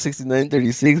Mark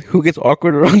 6936. Who gets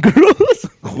awkward around girls?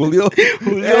 Julio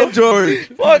and George.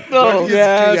 Fuck no. George is-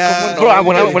 Yeah,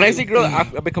 Bro, when I say girl, I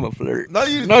become a flirt. No,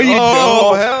 you No, you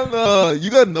oh, don't. hell no.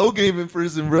 You got no game in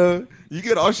person, bro. You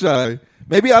get all shy.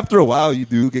 Maybe after a while you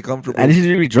do get comfortable. I just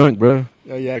need to be drunk, bro.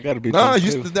 Oh, yeah, I gotta be Nah,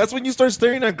 drunk, too. that's when you start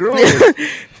staring at girls.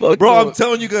 Fuck Bro, no. I'm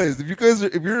telling you guys, if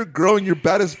you're a girl and you're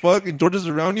bad as fuck and George is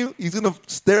around you, he's gonna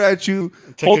stare at you,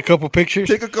 Take a couple pictures.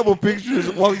 take a couple pictures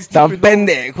while he's Tan tipping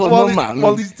pendejo, while, no mames.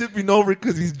 while he's tipping over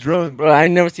because he's drunk. Bro, I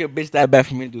never see a bitch that bad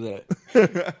for me to do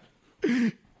that.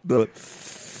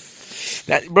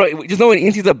 Bro, just know when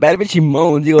Ian sees a bad bitch, he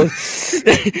moans. He goes,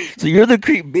 so you're the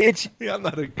creep, bitch. Yeah, I'm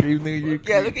not a creep, nigga. You're a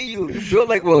Yeah, creep. look at you. You feel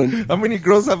like one. How many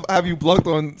girls have you blocked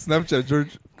on Snapchat,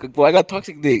 George? Boy, I got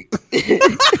toxic dick.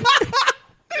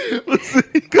 Who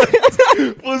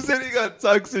said he got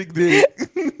toxic dick?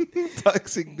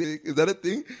 Toxic dick. Is that a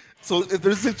thing? So if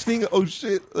there's such thing, oh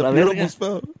shit, La a beer verga. almost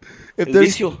fell. If El there's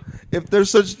vicio. if there's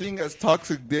such thing as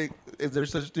toxic dick, is there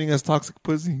such thing as toxic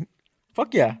pussy?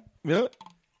 Fuck yeah. Yeah.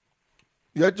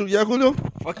 Yeah, Julio.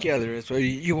 Fuck yeah, there is. So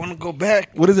you want to go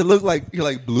back? What does it look like? You're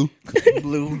like blue,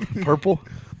 Blue, purple.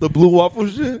 the blue waffle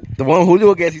shit. The one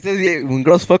Julio gets, he says when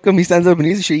girls fuck him, he stands up and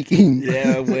he's shaking.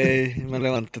 Yeah, güey. Me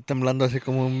levanté temblando así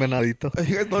como un venadito.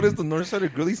 You guys notice the North Side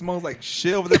of Grilly smells like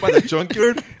shit over there by the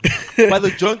junkyard? By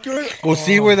the junkyard? Well,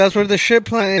 see, where that's where the shit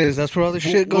plant is. That's where all the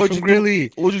shit goes from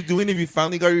Grilly. What would you doing if you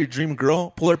finally got your dream girl,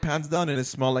 pull her pants down, and it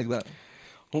smelled like that?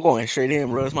 I'm going straight in,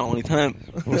 bro. It's my only time.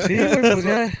 Well, see, güey, pues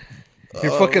ya.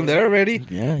 You're fucking there already.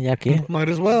 Yeah, okay. Might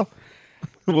as well.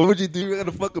 What would you do? You got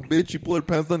to fuck a bitch, you pull her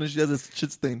pants down, and she has a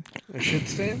shit stain. A shit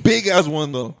stain? Big ass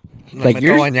one, though. Like Me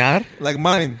yours? meto a bañar. Like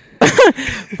mine.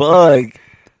 Fuck.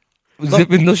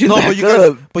 Zipping no shit No,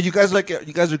 back but you guys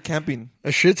are camping.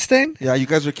 A shit stain? Yeah, you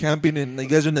guys are camping and you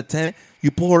guys are in the tent.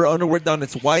 You pull her underwear down,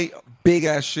 it's white, big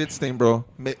ass shit stain, bro,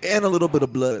 and a little bit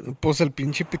of blood. Pues el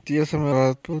pinche pitillo se me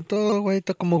va todo, güey,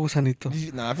 está como gusanito.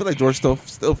 Nah, I feel like George still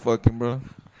fucking, bro.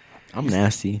 I'm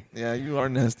nasty. Yeah, you are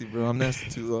nasty, bro. I'm nasty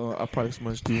too, though. I probably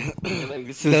smudge too.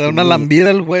 Le da una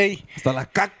lambida al güey. Hasta la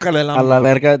caca le A la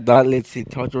verga, let's see.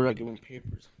 Tell George I'm giving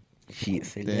papers. Shit,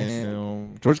 say less.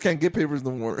 Damn. George can't get papers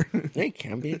no more. They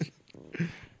can be.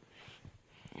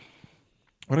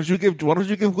 Why don't you give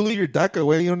Julio your DACA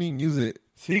away? You don't even use it.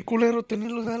 Sí, culero,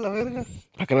 tenerlos a la verga.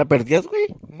 ¿Para qué la perdías, güey?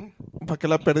 ¿Para qué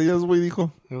la perdías, güey?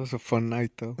 Dijo. It was a fun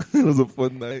night, though. It was a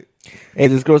fun night. Hey,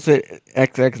 this girl said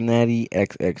XX Natty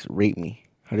XX rate me.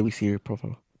 How do we see her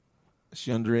profile? Is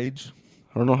she underage?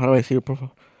 I don't know. How do I see her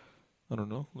profile? I don't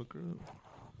know. Look her up.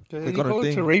 Click on her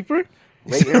thing. to rape her?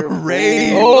 Rate her.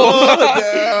 Ray.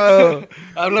 Oh,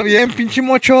 habla bien, pinche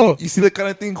mocho. You see the kind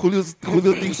of thing Julio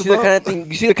You thinks see, the about? kind of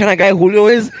thing, you see the kind of guy Julio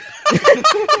is?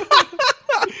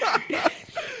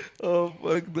 Oh,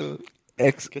 fuck no.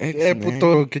 XX Yeah, Natty.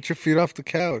 puto, get your feet off the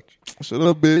couch. Shut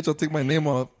up, bitch. I'll take my name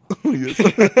off. Yes.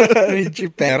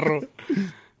 Pinche perro.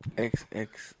 XX.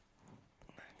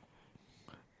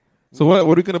 So what are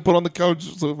we going to put on the couch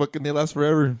so fucking they last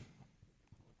forever?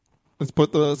 Let's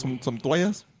put some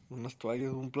toallas. Unas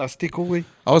toallas, un plástico, güey.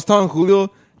 I was telling Julio,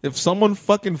 if someone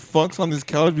fucking fucks on this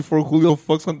couch before Julio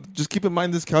fucks on... Just keep in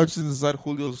mind this couch is inside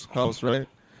Julio's house, right?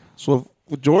 So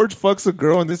if George fucks a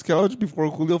girl on this couch before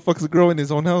Julio fucks a girl in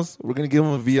his own house, we're going to give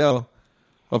him a VL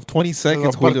of 20 Le va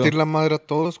seconds, a partir Julio. la madre a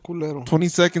todos, culero. 20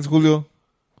 seconds, Julio.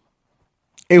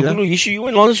 Hey, Yeah. Julio, you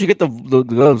and Lonzo should get the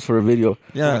gloves for a video.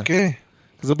 Yeah. Okay.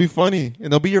 Because it'll be funny. And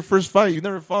it'll be your first fight. You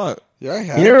never fought. Yeah, I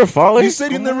have. You never fought? You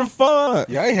said you never fought.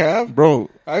 Yeah, I have. Bro,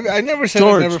 I never said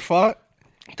George. I never fought.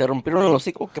 Te rompieron el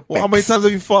hocico. ¿Qué well, how many pex? times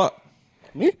have you fought?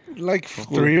 Me? Like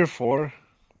 3 or 4.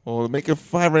 Well, make it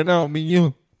 5 right now. Me and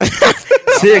you.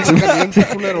 6. Caliente,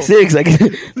 culero. 6. I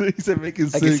can, He said make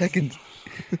it I can 6. second.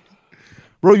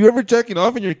 Bro, you ever jacking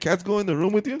off and your cats go in the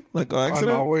room with you? Like on Oh,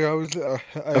 accident? no, güey, I was...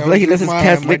 I feel like he lets his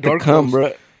cats lick the cum,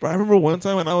 bro. Bro, I remember one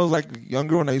time when I was like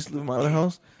younger, when I used to live in my other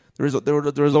house, there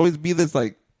was always be this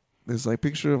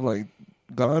picture of like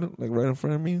God like right in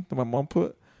front of me that my mom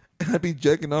put, and I'd be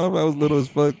jacking off. I was little as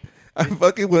fuck. I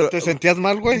fucking would. ¿Te sentías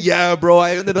mal, güey? Yeah, bro.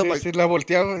 I ended up like Si la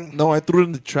volteaba. no, I threw it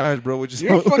in the trash, bro. Which is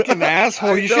You're a fucking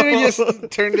asshole. You I should have know.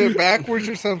 just turned it backwards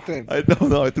or something. I don't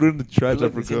know. I threw it in the trash. I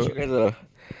Look, they sent forgot. you guys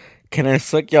can I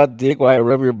suck y'all dick while I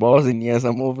rub your balls? And yes,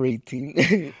 I'm over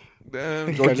 18.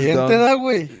 Damn, George is Caliente, down. da,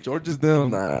 güey. George is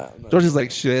down. Nah. George is like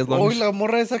shit. As long Oh, as la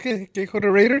morra esa que dijo de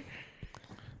Raider.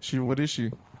 what is she?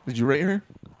 Did you rate her?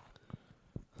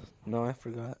 No, I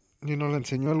forgot. You know, le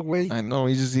enseñó el güey. I know.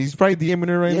 He's probably DMing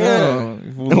her right Yeah.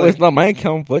 now. No, it's not my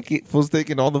account. Fuck it. Fool's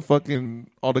taking all the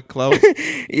clout.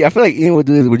 Yeah, I feel like Ian would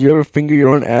do this. Would you ever finger your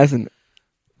own ass and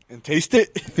And taste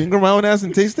it. Finger my own ass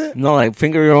and taste it? no, like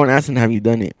finger your own ass and have you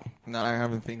done it? No, I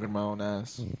haven't fingered my own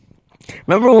ass.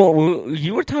 Remember when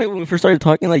you were talking when we first started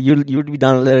talking? Like you would be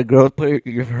down to let a girl put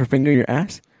her finger in your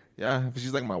ass. Yeah, if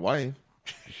she's like my wife.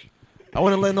 I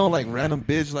wouldn't let no like random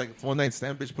bitch, like one night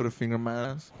stand bitch, put a finger in my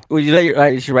ass. Would you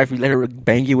let your wife let her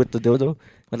bang you with the dildo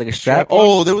with like a strap?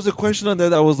 Oh, there was a question on there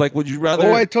that was like, would you rather?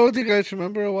 Oh, I told you guys,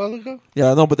 remember a while ago?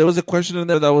 Yeah, no, but there was a question in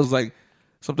there that was like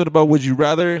something about would you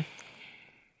rather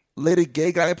let a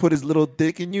gay guy put his little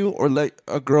dick in you or let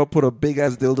a girl put a big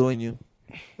ass dildo in you?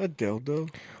 A dildo.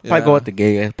 Probably go with the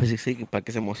gay guy, pues sí, para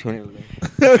que se emocione.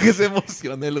 Que se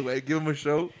emocione el güey. Give him a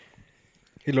show.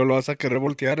 Y lo vas a querer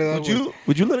voltear, ¿verdad,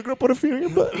 Would you let a girl put a finger in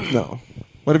your butt? No,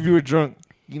 What if you were drunk?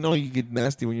 You know you get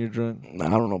nasty when you're drunk. I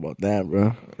don't know about that,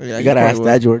 bro. Yeah, You gotta probably ask would.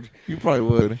 that, George. You probably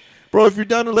would. Bro, if you're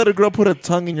down to let a girl put a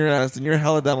tongue in your ass, then you're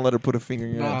hella down to let her put a finger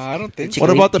in your Nah, ass. I don't think What What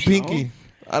so. about the No. pinky?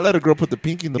 I let a girl put the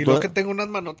pinky in the Y lo butt. que tengo unas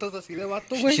manotas así de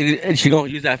vato, güey. She gonna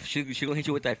use that. She gonna hit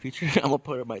you with that feature. I'm gonna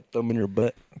put my thumb in her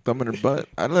butt. Thumb in her butt.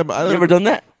 I You ever done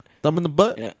that? thumb in the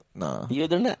butt? Yeah. Nah. You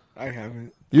ever done that? I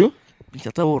haven't. You?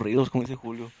 Pinchatos aburridos, como dice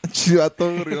Julio. Chivato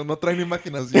aburrido, no traen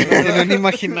imaginación. Tienen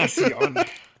imaginación.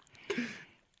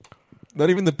 Not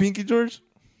even the pinky, George.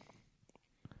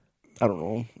 I don't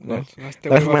know. No, este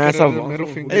That's güey va my a ass querer off. el mero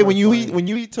finger. Hey, when you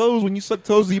eat toes, when you suck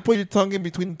toes, do you put your tongue in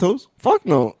between the toes? Fuck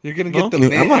no. You're gonna No? get the I'm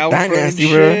lint not out that front and nasty,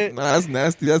 bro. shit. Nah, that's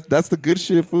nasty. That's the good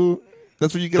shit, fool.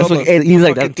 That's what you get That's all what, the, hey, he's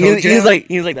like fucking that. toe He's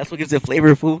jam. like that's what gives it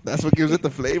flavor, fool. That's what gives it the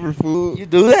flavor, fool. You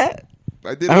do that?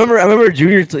 I did. I remember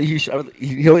Junior.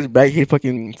 He always brag. He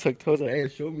fucking sucked toes. Like, hey,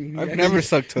 show me. I've never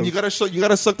sucked toes. You gotta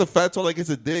suck the fat toe like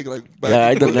it's a dick. Like Yeah,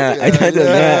 I done that. I done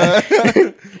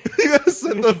that. You gotta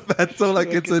suck the fat toe like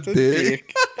it's a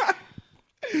dick.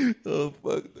 Oh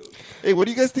fuck. No. Hey, what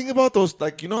do you guys think about those?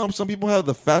 Like, you know how some people have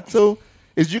the fat toe?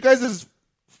 Is you guys'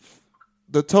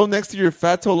 the toe next to your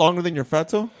fat toe longer than your fat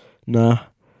toe? Nah.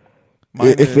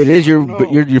 Mine If it is,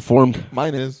 you're deformed.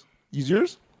 Mine is. Use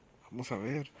yours? Vamos a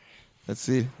ver. Let's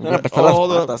see. No, pues está las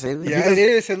hold up. patas, eh. Yeah, it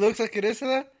is. It looks like it is,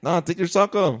 ¿verdad? Nah, take your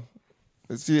sock off.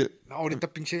 Let's see it. No, ahorita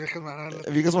pinche viejas me van a dar la-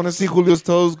 If you guys want to see Julio's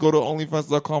toes, go to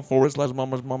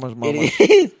onlyfans.com/mamas. It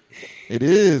is. It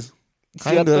is. Sí,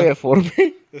 ya estoy Kinda. deforme.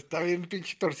 Está bien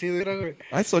pinche torcido, mira, güey.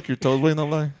 I suck your toes, wait, no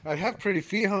lie. I have pretty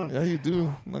feet, huh? Yeah, you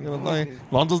do. I'm not gonna lie.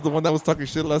 Lonzo's the one that was talking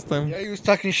shit last time. Yeah, he was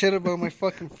talking shit about my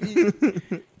fucking feet.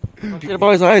 Shit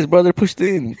about his eyes, brother. Pushed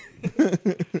in.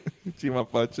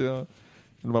 Chimapache.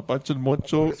 El mapache, el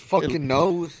mocho. His fucking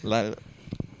nose. La,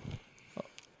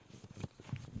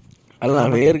 A la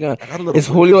verga. I got a little Is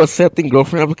Julio accepting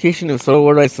girlfriend application? If so,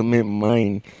 where do I submit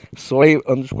mine?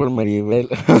 Soy_Maribel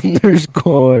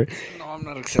 _ No, I'm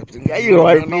not accepting. Yeah, you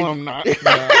are. No, I'm not.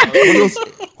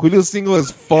 Julio's single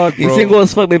as fuck, bro. He's single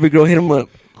as fuck, baby girl. Hit him up.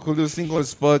 Julio's single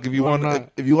as fuck. If you No, I'm want, not.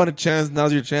 if you want a chance,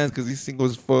 now's your chance because he's single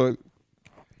as fuck.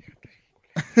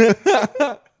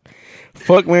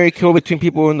 Fuck, Mary, kill between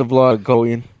people in the vlog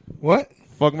going. What?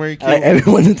 Fuck, Mary, kill.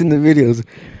 Everyone that's in the videos.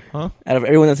 Huh? Out of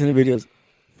everyone that's in the videos.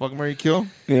 Fuck, Mary, kill.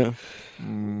 Yeah.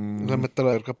 Le meto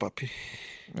la verga, papi.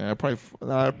 Yeah, I'd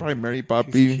probably marry He's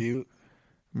Papi. cute.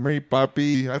 Marry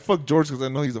Papi. I fuck George because I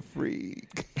know he's a freak.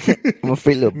 I'm a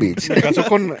freak little bitch. Me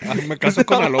caso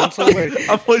con Alonso, güey.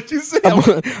 What you say?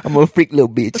 I'm a freak little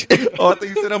bitch. Oh, I thought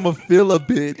you said I'm a fill a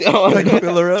bitch. Oh, Like no.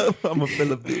 fill her up. I'm a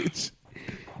fill a bitch.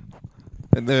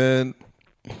 And then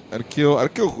I'd kill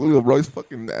Julio, bro. He's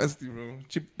fucking nasty, bro.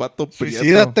 Chipato prieto.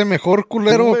 Suicídate mejor,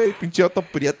 culero. Güey, pinche vato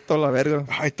prieto, la verga.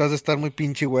 Ay, te has de estar muy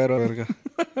pinche güero, verga.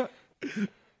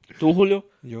 ¿Tú, Julio?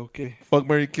 ¿Yo qué? Fuck,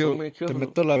 Mary, kill. Te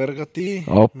meto la verga a ti.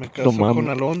 Oh, Me puto caso mami. con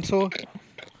Alonso.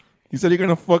 You said you're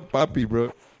gonna fuck Papi,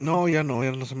 bro. No, ya no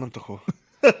se me antojó.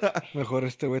 Mejor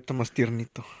este güey está más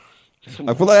tiernito.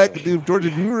 I feel like, dude, George,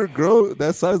 if you were a girl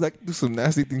that size, I could do some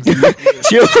nasty things to you.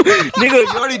 Chill. Nigga,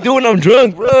 you already doing I'm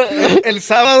drunk, bro. El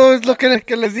sábado es lo que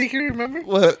les dije, remember?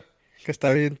 What? Que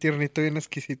está bien tiernito, bien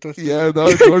exquisito. Este. Yeah,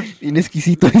 no, George. Bien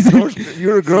exquisito. George, if you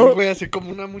were a Sí, girl. güey, así como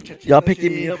una muchachita. Y'all así.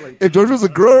 picking me up like If George was a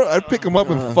girl, I'd pick him up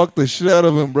and fuck the shit out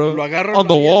of him, bro. Lo agarro on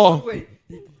the lo aviento, wall. güey.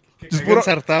 Que Just caiga put on-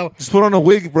 ensartado. Just put on a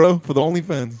wig, bro, for the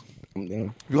OnlyFans. Yeah.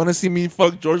 If you want to see me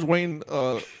fuck George Wayne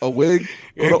a wig,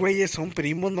 go to- Güeyes, son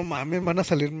primos, no mames, van a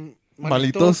salir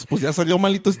malitos. Pues ya salió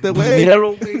malito este Pues güey.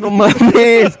 míralo, güey. No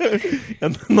mames.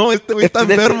 No, este güey está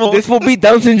enfermo. This will be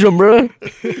Down syndrome, bro.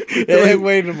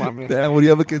 Güey, no mames. Damn, what do you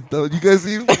have against that? You guys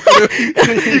see?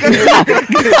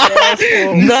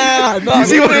 Nah, no. You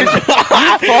see what-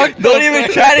 Fuck, don't even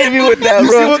try to hit me with that, You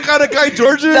see bro. what kind of guy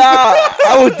George is? Nah,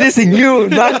 I was dissing you,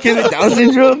 not kids with Down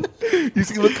syndrome. You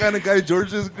see what kind of guy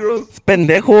George is, girls?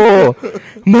 Pendejo.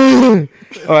 Man.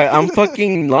 All right, I'm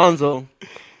fucking Lonzo.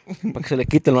 Para que se le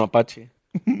quite el mapache.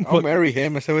 I'll marry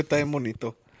him. Ese güey está bien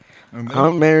bonito.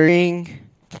 I'm marrying.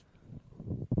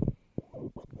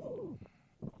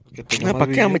 Que tenga más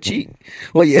 ¿Para qué I'm a billete. cheat?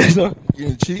 Well, yeah, so, You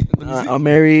gonna cheat? Let me see. I'll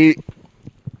marry.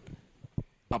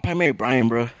 I'll probably marry Brian,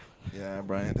 bro. Yeah,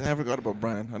 Brian. I forgot about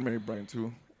Brian. I'd marry Brian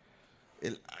too.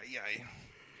 El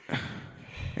ay.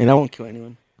 And I won't kill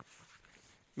anyone.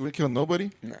 You would kill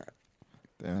nobody? Nah.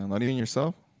 Damn, not even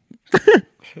yourself?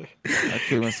 I'd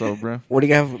kill myself, bro. What do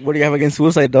you have? What do you have against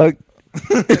suicide, dog?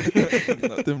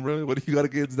 Nothing, bro. What do you got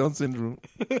against Down syndrome?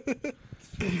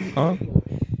 Huh?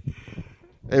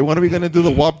 Hey, when are we gonna do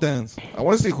the WAP dance? I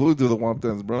want to see who do the WAP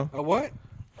dance, bro. A what?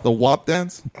 The WAP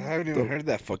dance? I haven't even heard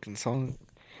that fucking song.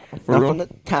 For Not real? from the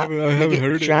top. I haven't Get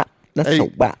heard it. shot. That's Hey, a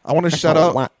whack. I want to That's shout a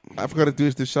out. whack. I forgot to do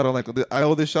this shout out. I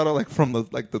owe this shout out from the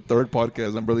third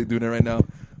podcast. I'm really doing it right now.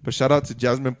 But shout out to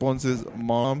Jasmine Ponce's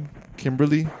mom,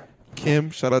 Kimberly.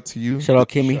 Kim, shout out to you. Shout out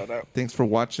Kimmy. Shout out. Thanks for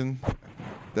watching.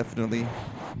 Definitely.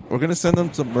 We're gonna send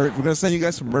them some merch. We're gonna send you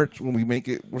guys some merch when we make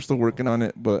it. We're still working on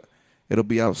it, but it'll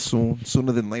be out soon,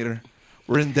 sooner than later.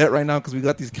 We're in debt right now because we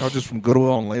got these couches from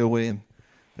Goodwill on layaway, and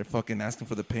They're fucking asking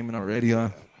for the payment already, huh?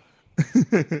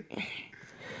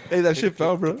 Hey, that shit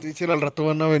fell, bro. Dice, al rato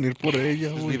van a venir por ella,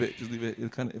 Just güey. leave it. Just leave it.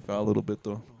 It fell a little bit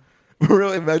though.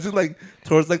 Bro, imagine like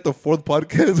towards like the fourth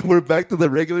podcast, we're back to the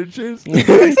regular chairs. Ahí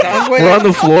están, güey. We're on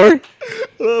the floor.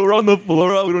 We're on the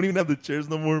floor. We don't even have the chairs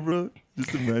no more, bro.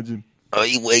 Just imagine.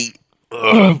 Ay, wait.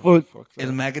 Fuck.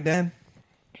 El Magadan.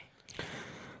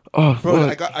 Oh, Bro,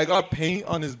 fuck. I got paint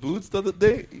on his boots the other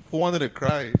day. He wanted to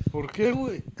cry. ¿Por qué,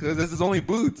 güey? Because this is only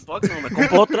boots. Fuck, no, me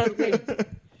compro otras, güey.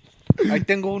 Ahí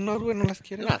tengo unas, güey, ¿no las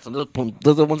quieres? Nah, son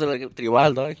those the ones that are like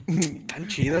tribal, dog. Están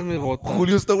chidas mis botas.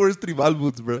 Julio still wears tribal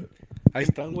boots, bro. Ahí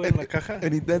están, güey, en la caja.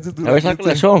 And he dances to A ver,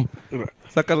 sácala, show.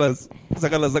 Sácalas,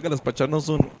 para echarnos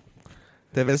un...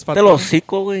 Te ves Te fatal. lo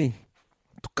hocico, güey.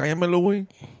 Tú cállamelo, güey.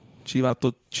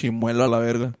 Chivato chimuelo a la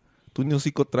verga. Tú ni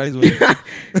hocico traes, güey.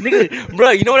 Nigga,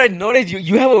 bro, you know what I noticed?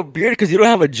 You have a beard because you don't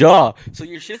have a jaw. So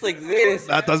your shit's like this.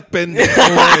 Ah, estás pendejo,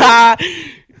 güey.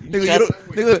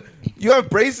 Nigga, you have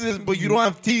braces, but you don't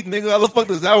have teeth, nigga. How the fuck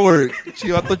does that work?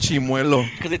 Chivato chimuelo.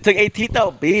 Because it took 8 teeth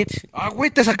out, bitch. Ah, güey,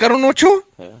 ¿te sacaron 8?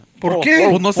 ¿Por qué?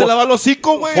 Pues no se lava el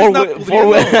hocico, güey. Se Four estaba wi-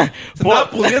 pudriendo. Se estaba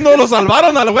pudriendo, lo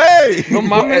salvaron al güey. No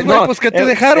mames, güey, pues ¿qué te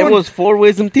dejaron? It was 4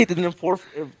 wisdom teeth and then 4...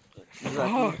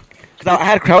 Because I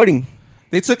had crowding.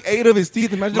 They took 8 of his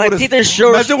teeth. Imagine My what teeth his, are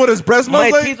short. Imagine what his breast My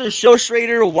smells like. teeth are so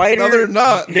straighter, whiter No, they're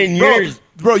not. than bro, yours.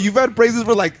 Bro, you've had braces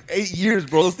for like 8 years,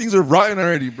 bro. Those things are rotten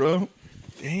already, bro.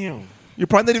 Damn. You're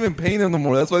probably not even paying them no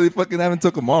more. That's why they fucking haven't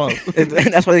took them off. And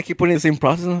that's why they keep putting the same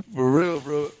process on. For real,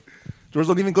 bro. George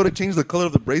don't even go to change the color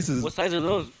of the braces. What size are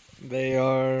those? They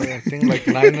are, I think, like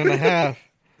 9.5.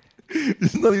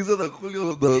 No, these are the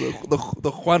Julio,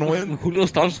 the Juan Wen. Julio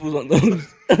stomps was on those.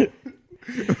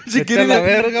 She Vete a getting la it.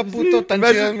 verga, puto, tan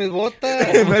chidas mis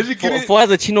botas. Imagine Four getting has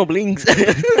the chino blings.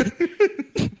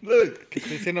 Look.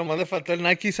 Si nomás le faltó el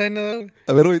Nike sign, ¿no?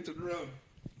 A ver, wait, turn around.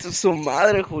 Su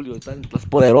madre, Julio. Están las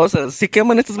poderosas. ¿Sí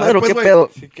queman estas madres o pues, qué güey. pedo?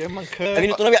 Si queman, Ha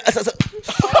venido todavía.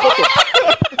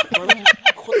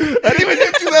 I didn't even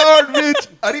hit you that hard, bitch.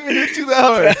 I didn't even hit you that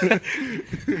hard.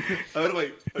 A ver,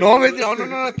 wait. No,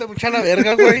 no, te mucha la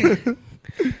verga, güey.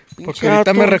 Porque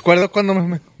ahorita me recuerdo cuando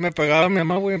me pegaba mi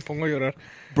mamá, güey, me pongo a llorar.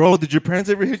 Bro, did your parents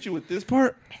ever hit you with this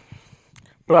part?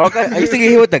 Bro, I used to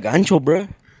get hit with the gancho, bro.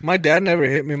 My dad never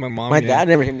hit me, my mom. My yeah. dad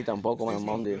never hit me tampoco. My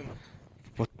mom did.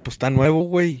 Pues está nuevo,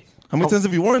 güey. How many times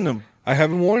have you worn them? I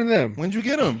haven't worn them. When'd you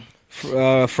get them?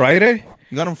 Friday?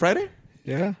 You got them Friday?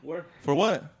 Yeah. For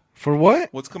what? For what?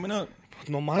 What's coming up? Pues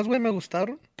nomás, güey, me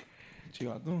gustaron.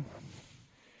 Chivato.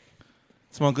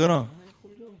 Smell good, huh?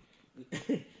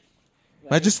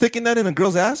 Imagine sticking that in a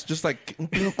girl's ass, just like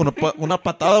con una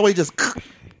patada, güey, just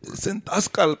se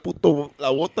entasca el puto la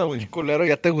bota, güey. Culero,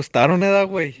 ya te gustaron, ¿eh,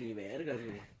 güey? Ni vergas,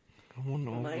 güey. ¿Cómo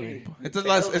no, güey?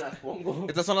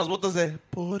 Estas son las botas de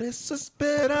por eso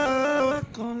esperaba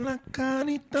con la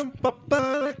canita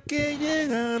empapada que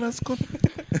llegaras con.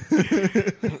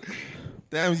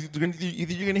 Damn, you think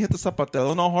you're gonna hit the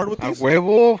zapateado no hard with A this?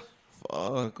 huevo.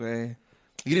 Fuck, güey.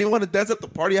 You didn't want to dance at the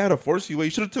party. I had to force you. Way.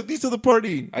 You should have took these to the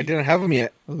party. I didn't have them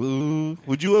yet.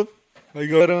 Would you have? I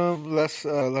got them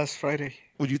last Friday.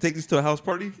 Would you take these to a house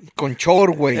party? Con chor,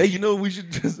 güey. Hey, you know we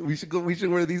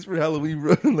should wear these for Halloween,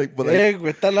 bro. Like, but like,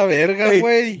 Güey, está la verga, hey,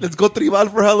 güey. let's go tribal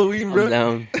for Halloween, bro. I'm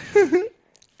down.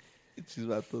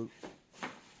 Chivato.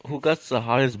 Who got the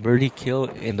hottest birdie kill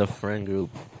in the friend group?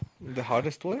 The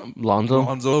hottest one? Lonzo?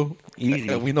 Lonzo.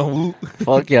 Easy. We know who.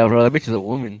 Fuck yeah, bro. That bitch is a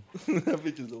woman. That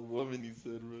bitch is a woman, he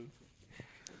said, bro.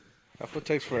 Apple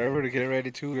takes forever to get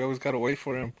ready, too. We always gotta wait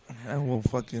for him. Ah, well,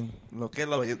 fucking. Lo que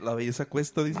la belleza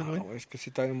cuesta, dice, güey. No, es que sí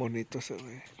está bien bonito ese,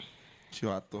 güey.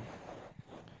 Chivato.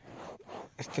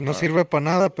 No sirve para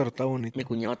nada, pero está bonito. Mi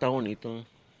cuñado está bonito.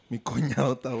 Mi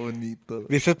cuñado está bonito.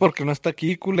 Dices porque no está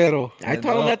aquí, culero. I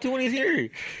told him that too when he's here.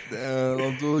 Damn,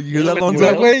 Lonzo. You hear that, Me Lonzo?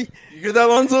 cuñado. güey. You hear that,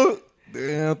 Lonzo?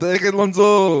 Damn, te dejes,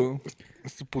 Lonzo.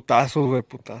 Putazos, güey,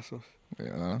 putazos.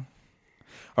 Yeah.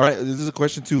 All right, this is a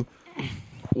question too.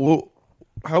 Well,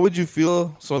 how would you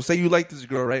feel? So, say you like this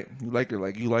girl, right? You like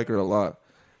her a lot,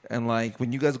 and like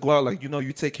when you guys go out, like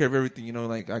you take care of everything. You know,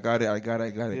 like I got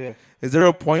it. Yeah. Is there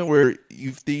a point where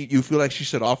you feel like she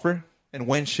should offer, and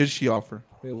when should she offer?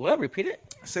 Wait, what? Repeat it?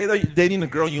 Say that you're dating a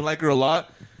girl, and you like her a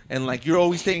lot, and like you're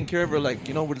always taking care of her. Like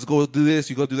we just go do this,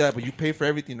 you go do that, but you pay for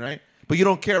everything, right? But you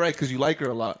don't care, right? Because you like her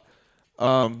a lot.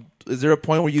 Is there a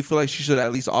point where you feel like she should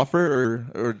at least offer,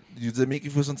 or does it make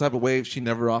you feel some type of way if she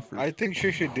never offers? I think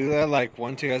she should do that, like,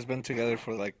 once you guys been together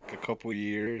for, like, a couple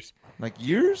years. Like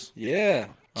years? Yeah.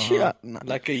 Yeah.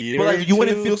 Like a year. But like you or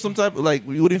wouldn't two. feel some type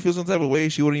of way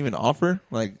she wouldn't even offer.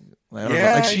 Like I don't know.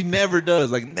 Yeah. Like she never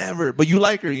does. Like never. But you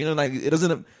like her. You know, like it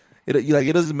doesn't.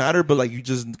 it doesn't matter, but like you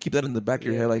just keep that in the back of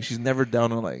your head. Like she's never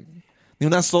down on like,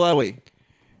 not so that way.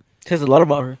 Says a lot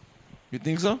about her. You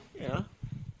think so? Yeah.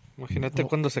 Imagínate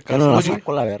cuando se Yo no la casa.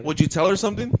 saco la verga. Would you tell her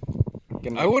something?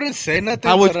 I wouldn't say nothing.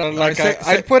 How would- but, like say-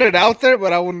 I'd put it out there,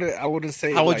 but I wouldn't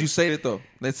say. How would like, you say it though?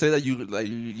 Let's say that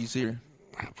you see her.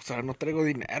 Pues ahora no traigo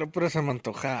dinero, pero se me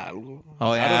antoja algo.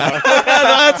 Oh yeah, no,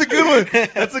 that's a good one.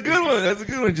 That's a good one. That's a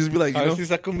good one. Just be like, A you ver know, si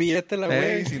saco un billete la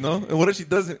hey, güey. you know. And what if she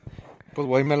doesn't? Pues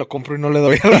voy y me lo compro y no le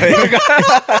doy a la verga.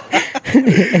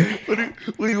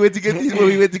 When we went to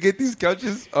get these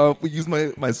couches, we used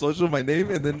my social, my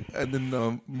name, and then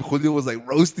Julio was like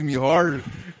roasting me hard,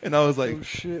 and I was like, Oh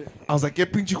shit. ¿Qué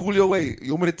pinche Julio, wait,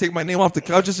 you want me to take my name off the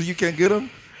couches so you can't get them?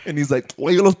 And he's like,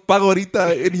 wait, yo los pago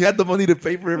ahorita, and he had the money to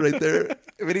pay for it right there.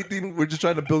 If anything, we're just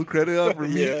trying to build credit up for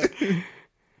me. Yeah.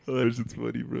 Oh, that shit's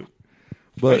funny, bro. I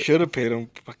But should have paid him.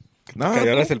 Pa que te No,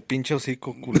 callaras el pinche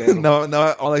hocico culero.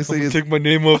 now all I say is Take my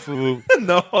name off of him.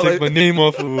 no. All Take my name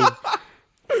off of him.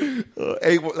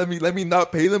 Hey, well, let me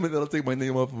not pay them, and then I'll take my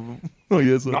name off of them. Oh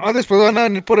yes, sir. No, después van a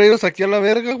venir por ellos aquí a la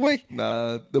verga, güey.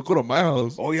 Nah, they'll go to my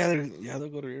house. Oh, yeah, they'll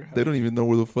go to your house. They don't even know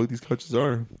where the fuck these couches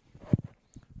are.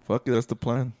 Fuck it, that's the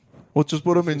plan. We'll just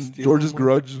put them in Steal George's them.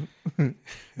 garage. With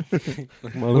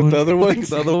the other ones.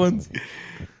 The other ones.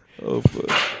 Oh fuck.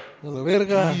 A la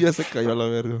verga. Ya se cayó a la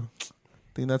verga.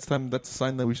 Think that's time. That's a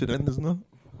sign that we should end this, no?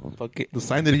 Fuck it. The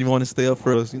sign that you want to stay up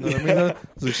for us. You know what I mean?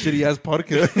 It's a shitty ass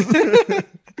podcast.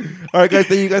 All right, guys.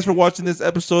 Thank you guys for watching this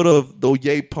episode of the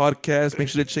Yay Podcast. Make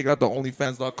sure to check out the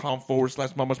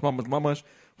onlyfans.com/mamash.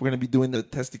 We're going to be doing the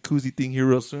testicuzzi thing here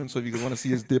real soon. So if you guys want to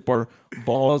see us dip our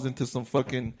balls into some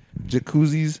fucking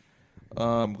jacuzzis,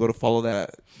 go to follow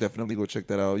that. Definitely go check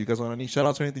that out. You guys want any shout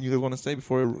outs or anything you guys want to say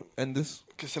before we end this?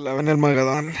 Que se laven el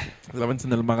magadán. Lávense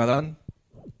en el Magadán.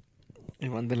 Y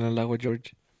manden al agua,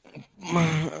 George.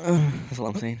 That's all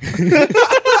I'm saying.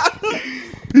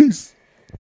 Peace.